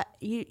 blah, but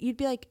you'd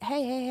be like,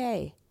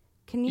 hey,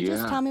 can you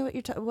just tell me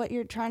what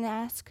you're trying to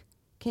ask?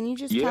 Can you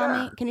just tell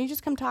me? Can you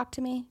just come talk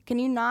to me? Can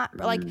you not?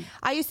 Like,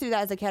 I used to do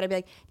that as a kid. I'd be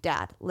like,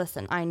 Dad,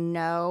 listen, I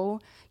know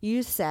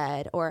you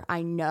said, or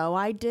I know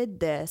I did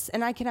this.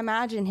 And I can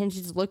imagine him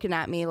just looking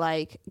at me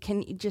like,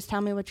 can you just tell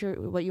me what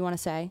you want to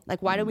say?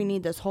 Like, why do we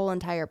need this whole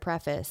entire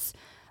preface?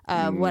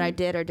 What I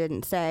did or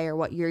didn't say, or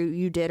what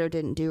you did or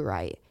didn't do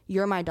right.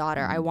 You're my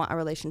daughter. I want a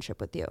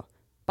relationship with you.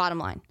 Bottom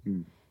line.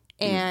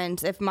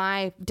 And if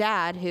my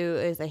dad, who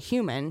is a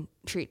human,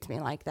 treats me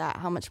like that,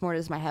 how much more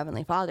does my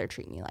Heavenly Father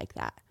treat me like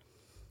that?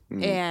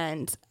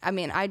 And I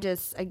mean,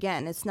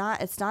 again, it's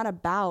not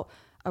about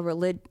a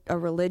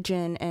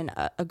religion and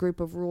a group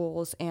of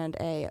rules and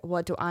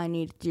what do I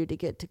need to do to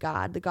get to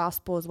God? The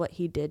gospel is what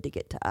he did to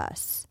get to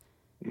us.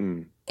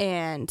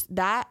 And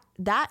that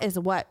is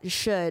what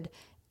should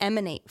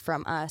emanate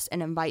from us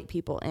and invite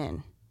people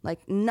in.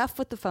 Like, enough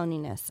with the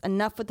phoniness,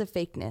 enough with the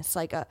fakeness.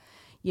 Like a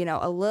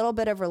little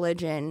bit of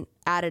religion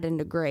added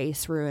into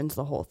grace ruins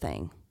the whole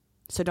thing.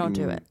 So don't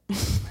do it.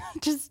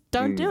 Just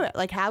don't do it.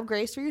 Like, have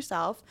grace for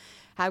yourself,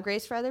 have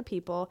grace for other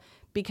people,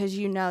 because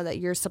you know that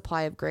your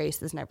supply of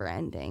grace is never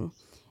ending.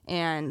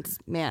 And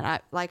man,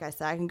 like I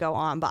said, I can go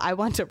on, but I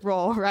want to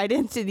roll right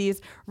into these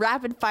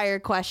rapid fire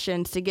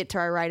questions to get to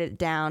our write it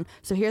down.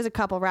 So here's a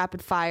couple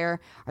rapid fire.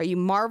 Are you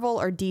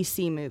Marvel or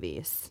DC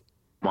movies?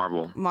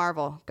 Marvel.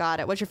 Marvel. Got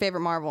it. What's your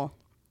favorite Marvel?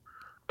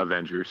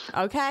 Avengers.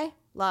 Okay.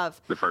 Love.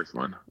 The first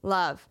one.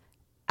 Love.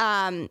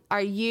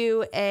 Are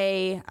you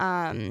a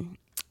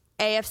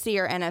AFC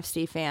or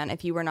NFC fan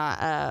if you were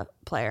not a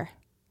player?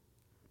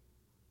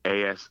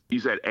 You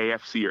said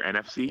AFC or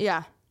NFC?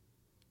 Yeah.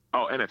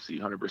 Oh, NFC,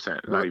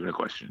 100%. Not even a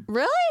question.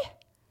 Really?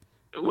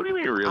 What do you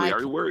mean,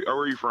 really? Where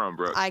are you from,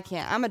 bro? I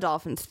can't. I'm a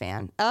Dolphins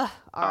fan.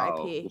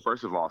 R.I.P. Well,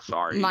 first of all,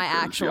 sorry. My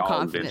actual y'all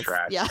confidence. Been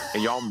trash, yeah.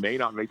 And y'all may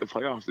not make the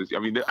playoffs this year.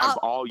 I mean, out of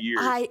all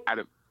years,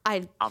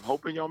 I'm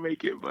hoping y'all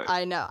make it, but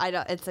I know. I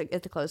don't.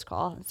 It's a close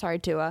call. Sorry,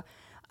 Tua.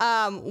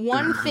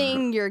 One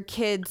thing your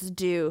kids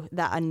do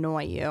that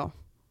annoy you.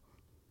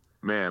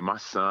 Man, my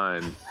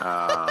son.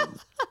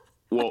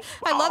 Well,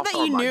 I love that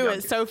you knew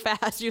youngest. it so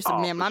fast. You said,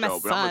 "Man, my son."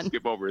 But I'm gonna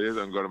skip over this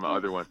and go to my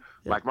other one.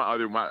 Yeah. Like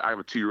I have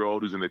a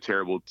 2-year-old who's in the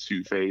terrible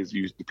 2 phase.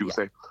 People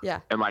say. Yeah.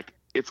 And like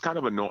it's kind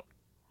of annoying.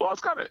 Well, it's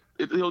kind of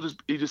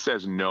he just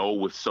says no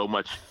with so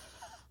much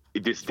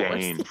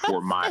disdain for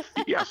my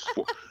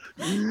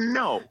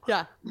no.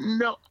 Yeah.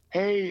 No.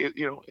 Hey,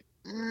 no.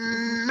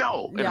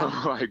 And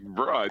I'm like,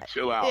 bro,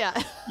 chill out.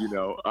 Yeah.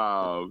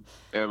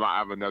 And I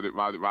have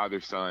my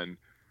other son,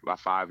 my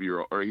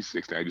 5-year-old, or he's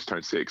 6 now. He just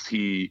turned 6.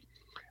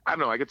 I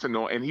don't know, like it's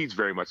annoying, and he's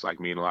very much like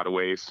me in a lot of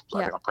ways. So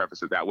I think I'll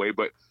preface it that way.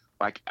 But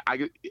like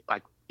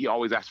he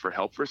always asks for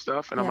help for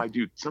stuff, and I'm like,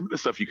 dude, some of the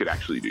stuff you could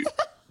actually do. You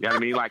know what I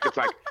mean? Like it's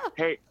like,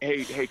 hey,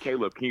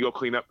 Caleb, can you go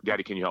clean up?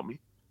 Daddy, can you help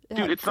me?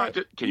 Dude, it's not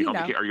just, can you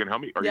help me? Are you gonna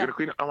help me? Are you gonna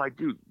clean up? I'm like,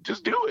 dude,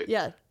 just do it.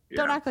 Yeah.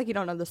 Don't act like you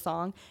don't know the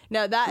song.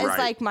 No, that is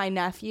like my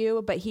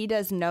nephew, but he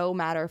does no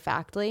matter of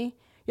factly.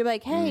 You're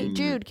like, hey,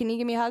 Jude, can you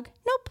give me a hug?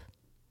 Nope.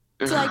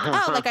 It's like,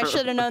 oh, like I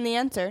should have known the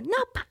answer.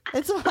 Nope.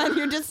 It's fine.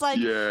 You're just like,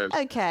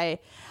 okay.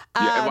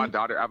 Yeah, and my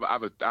daughter, I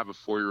have a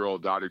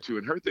 4-year-old daughter too,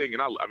 and her thing,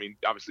 and I mean,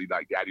 obviously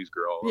like daddy's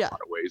girl in a lot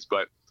of ways,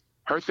 but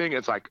her thing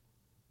is like,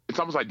 it's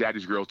almost like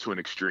daddy's girl to an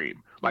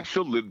extreme. Like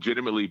she'll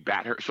legitimately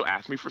she'll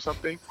ask me for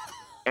something,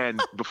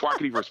 and before I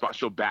can even respond,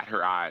 she'll bat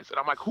her eyes, and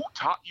I'm like, who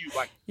taught you?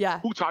 Like,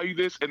 who taught you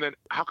this? And then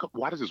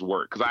why does this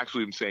work? Because I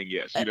actually am saying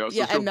yes, So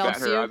she'll bat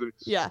her eyes.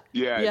 Yeah,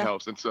 it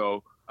helps, and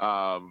so.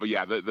 But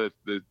yeah, the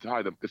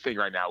thing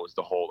right now is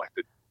the whole like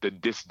the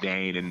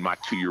disdain in my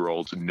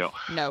 2-year-olds. No.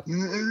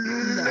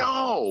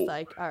 It's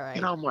like, all right.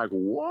 And I'm like,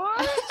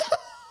 what?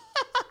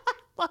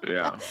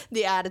 Yeah.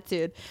 The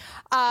attitude.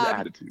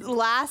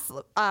 Last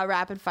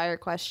rapid fire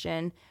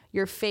question.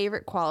 Your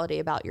favorite quality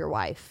about your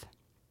wife?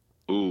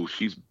 Ooh,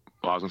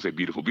 I was gonna say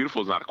beautiful.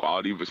 Beautiful is not a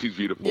quality, but she's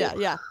beautiful.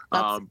 Yeah.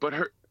 But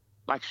her,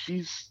 like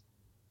she's.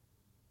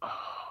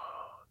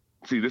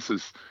 See, this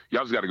is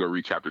y'all just got to go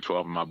read chapter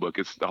 12 in my book.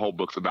 The whole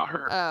book's about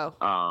her.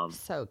 Oh,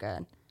 so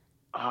good.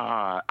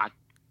 I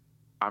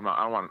don't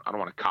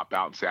want to cop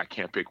out and say I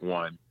can't pick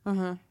one.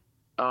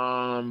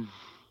 Mm-hmm.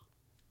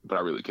 But I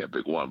really can't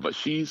pick one. But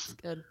she's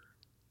good.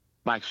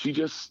 Like she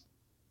just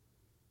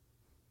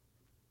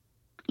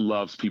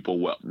loves people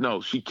well.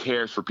 No, she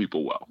cares for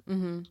people well.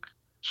 Mm-hmm.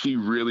 She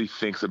really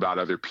thinks about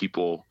other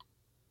people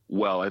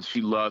well, and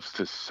she loves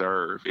to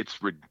serve.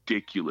 It's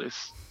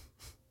ridiculous.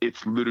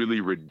 It's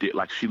literally ridiculous.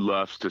 Like she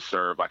loves to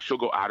serve. Like she'll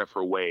go out of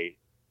her way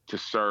to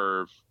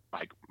serve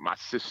like my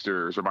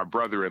sisters or my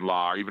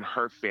brother-in-law or even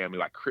her family.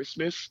 Like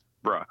Christmas,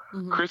 bruh.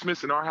 Mm-hmm.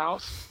 Christmas in our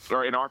house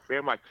or in our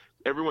family, like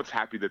everyone's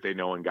happy that they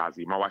know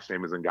Ngazi. My wife's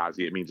name is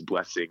Ngazi. It means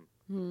blessing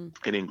in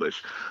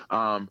English.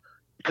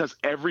 Because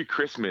every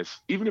Christmas,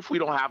 even if we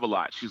don't have a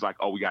lot, she's like,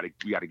 oh, we gotta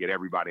get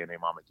everybody and their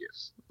mama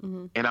gifts.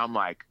 Mm-hmm. And I'm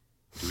like,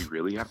 do we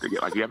really have to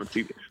get, like, you haven't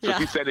seen it? So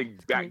she's sending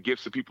back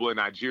gifts to people in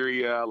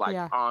Nigeria, like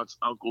aunts,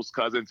 uncles,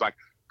 cousins, like,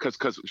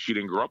 because she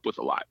didn't grow up with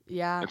a lot.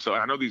 Yeah. And so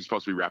I know these are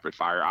supposed to be rapid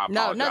fire.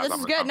 No, this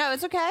is good. No,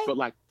 it's okay. But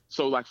like,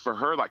 so like for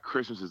her, like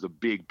Christmas is a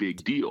big,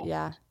 big deal.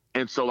 Yeah.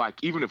 And so like,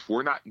 even if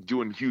we're not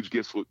doing huge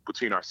gifts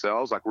between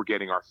ourselves, like we're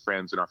getting our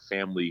friends and our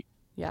family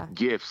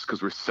gifts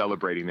because we're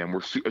celebrating them.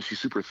 She's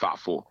super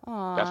thoughtful.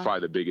 Aww. That's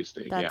probably the biggest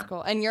thing. That's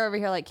cool. And you're over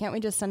here like, can't we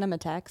just send them a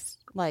text?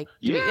 Like,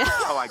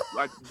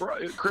 like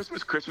bro,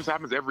 Christmas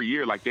happens every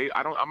year. Like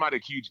I'm not a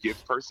huge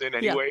gift person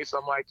anyway. So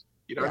I'm like,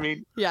 you know what I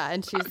mean? Yeah.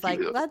 And she's like,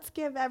 let's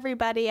give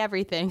everybody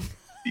everything.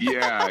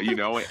 Yeah.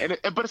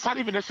 But it's not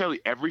even necessarily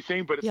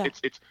everything, but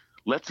it's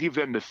let's give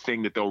them the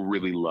thing that they'll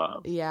really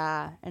love.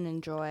 Yeah, and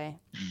enjoy.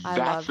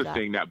 That's the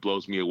thing that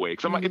blows me away.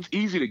 Because I'm like, it's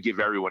easy to give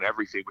everyone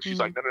everything, but she's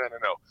like,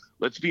 no.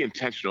 Let's be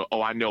intentional.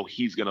 Oh, I know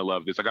he's gonna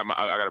love this. I got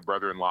a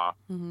brother-in-law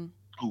who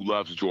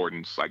loves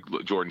Jordans, like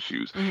Jordan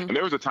shoes. And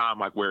there was a time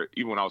like where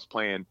even when I was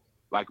playing,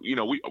 like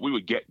we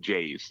would get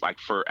J's like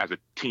as a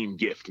team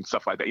gift and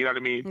stuff like that. You know what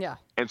I mean? Yeah.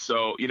 And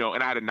so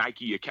and I had a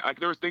Nike account. Like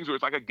there was things where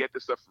it's like I get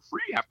this stuff for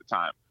free half the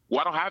time. Well,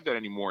 I don't have that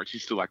anymore. And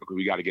she's still like, okay,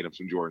 we got to get him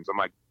some Jordans. I'm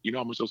like, you know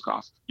how much those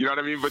cost? You know what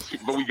I mean?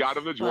 But we got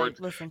him the Jordans.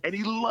 Listen. And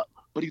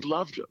but he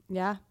loved him.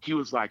 Yeah. He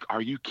was like,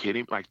 are you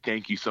kidding? Like,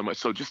 thank you so much.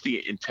 So just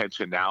the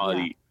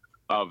intentionality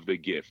of the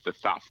gift, the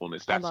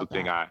thoughtfulness, that's the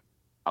thing I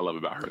love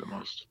about her the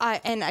most.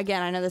 And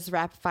again, I know this is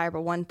rapid fire,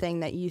 but one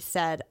thing that you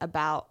said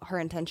about her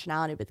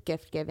intentionality with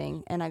gift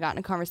giving, and I got in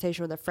a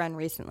conversation with a friend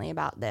recently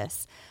about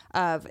this,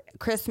 of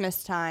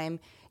Christmas time,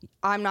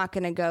 I'm not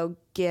going to go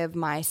give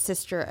my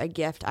sister a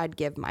gift I'd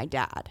give my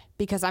dad,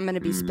 because I'm going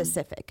to be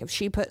specific. If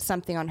she puts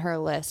something on her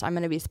list, I'm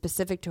going to be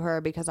specific to her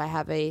because I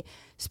have a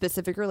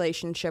specific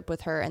relationship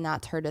with her and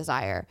that's her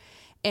desire.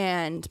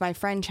 And my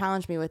friend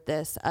challenged me with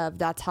this of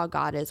that's how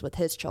God is with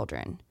his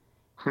children.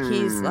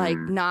 He's like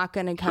not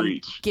going to come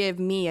give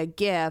me a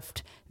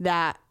gift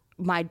that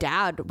my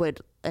dad would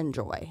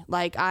enjoy.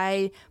 Like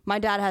my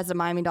dad has a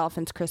Miami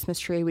Dolphins Christmas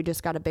tree. We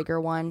just got a bigger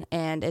one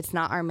and it's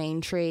not our main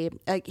tree.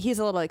 Like he's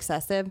a little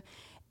excessive.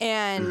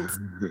 And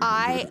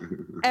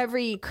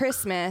every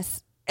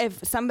Christmas, if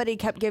somebody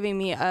kept giving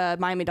me a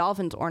Miami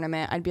Dolphins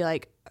ornament, I'd be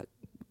like,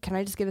 can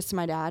I just give this to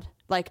my dad?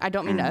 Like, I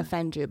don't mean to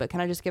offend you, but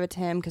can I just give it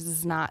to him? Because this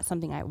is not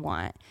something I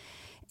want.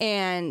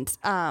 And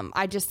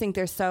I just think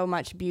there's so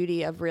much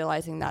beauty of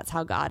realizing that's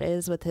how God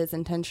is with his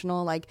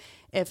intentional. Like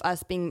if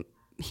us being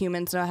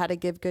humans know how to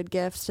give good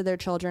gifts to their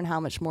children, how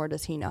much more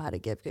does he know how to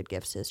give good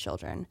gifts to his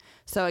children?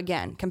 So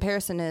again,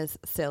 comparison is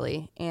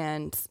silly.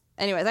 And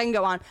anyways, I can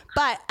go on,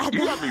 but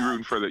you got me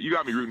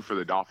rooting for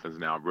the Dolphins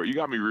now, bro. You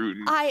got me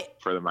rooting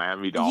for the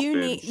Miami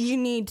Dolphins. You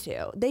need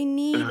to. They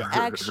need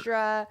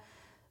extra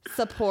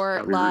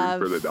support,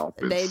 love. For the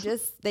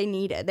Dolphins. They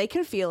need it. They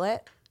can feel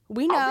it.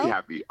 We know.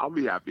 I'll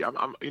be happy.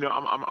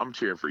 I'm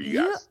cheering for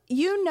you guys.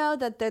 You know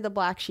that they're the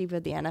black sheep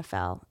of the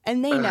NFL,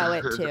 and they know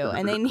it too.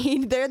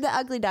 And they're the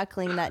ugly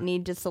duckling that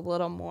need just a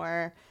little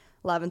more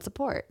love and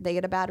support. They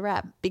get a bad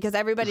rep because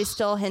everybody's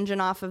still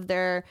hinging off of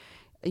their,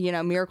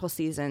 miracle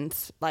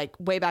seasons, like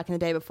way back in the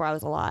day before I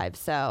was alive.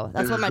 So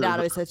that's what my dad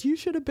always says. You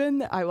should have been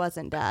there. I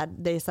wasn't,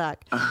 Dad. They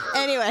suck.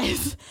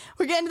 Anyways,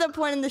 we're getting to the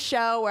point in the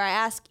show where I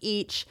ask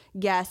each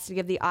guest to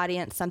give the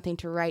audience something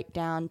to write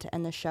down to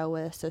end the show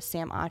with. So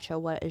Sam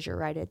Acho, what is your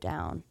write it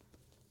down?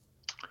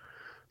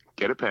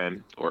 Get a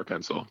pen or a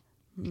pencil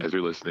as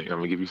you're listening. I'm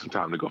going to give you some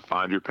time to go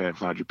find your pen,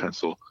 find your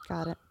pencil.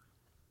 Got it.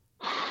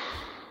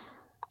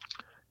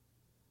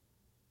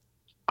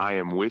 I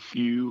am with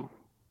you.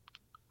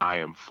 I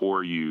am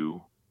for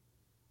you.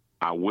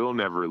 I will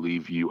never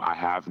leave you. I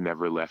have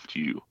never left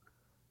you.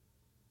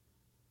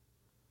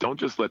 Don't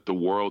just let the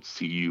world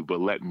see you,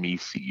 but let me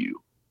see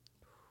you.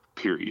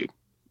 Period.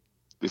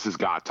 This is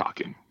God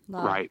talking,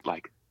 right?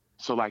 And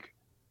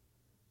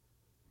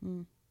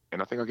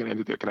I think I can end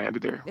it there. Can I end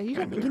it there?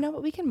 You know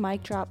what? We can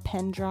mic drop,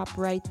 pen drop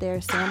right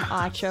there. Sam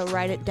Acho,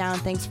 write it down.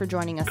 Thanks for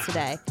joining us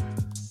today.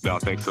 No,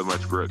 thanks so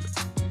much, Brooke.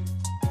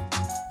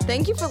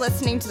 Thank you for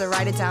listening to the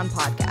Write It Down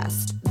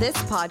podcast. This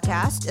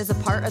podcast is a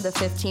part of the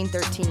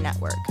 1513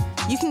 Network.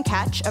 You can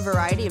catch a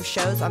variety of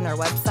shows on their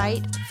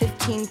website,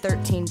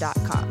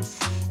 1513.com.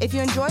 If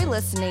you enjoy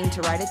listening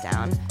to Write It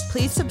Down,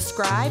 please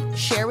subscribe,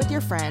 share with your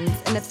friends,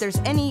 and if there's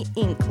any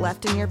ink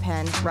left in your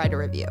pen, write a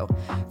review.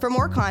 For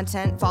more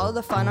content, follow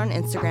the fun on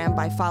Instagram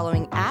by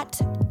following at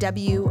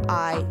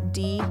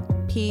WIDPOD.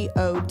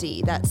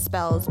 That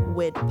spells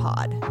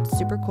WIDPod.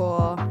 Super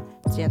cool.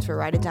 It stands for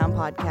Write It Down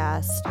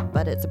Podcast,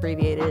 but it's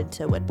abbreviated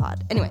to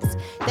WIDPod. Anyways,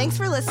 thanks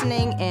for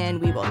listening, and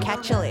we will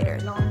catch you later.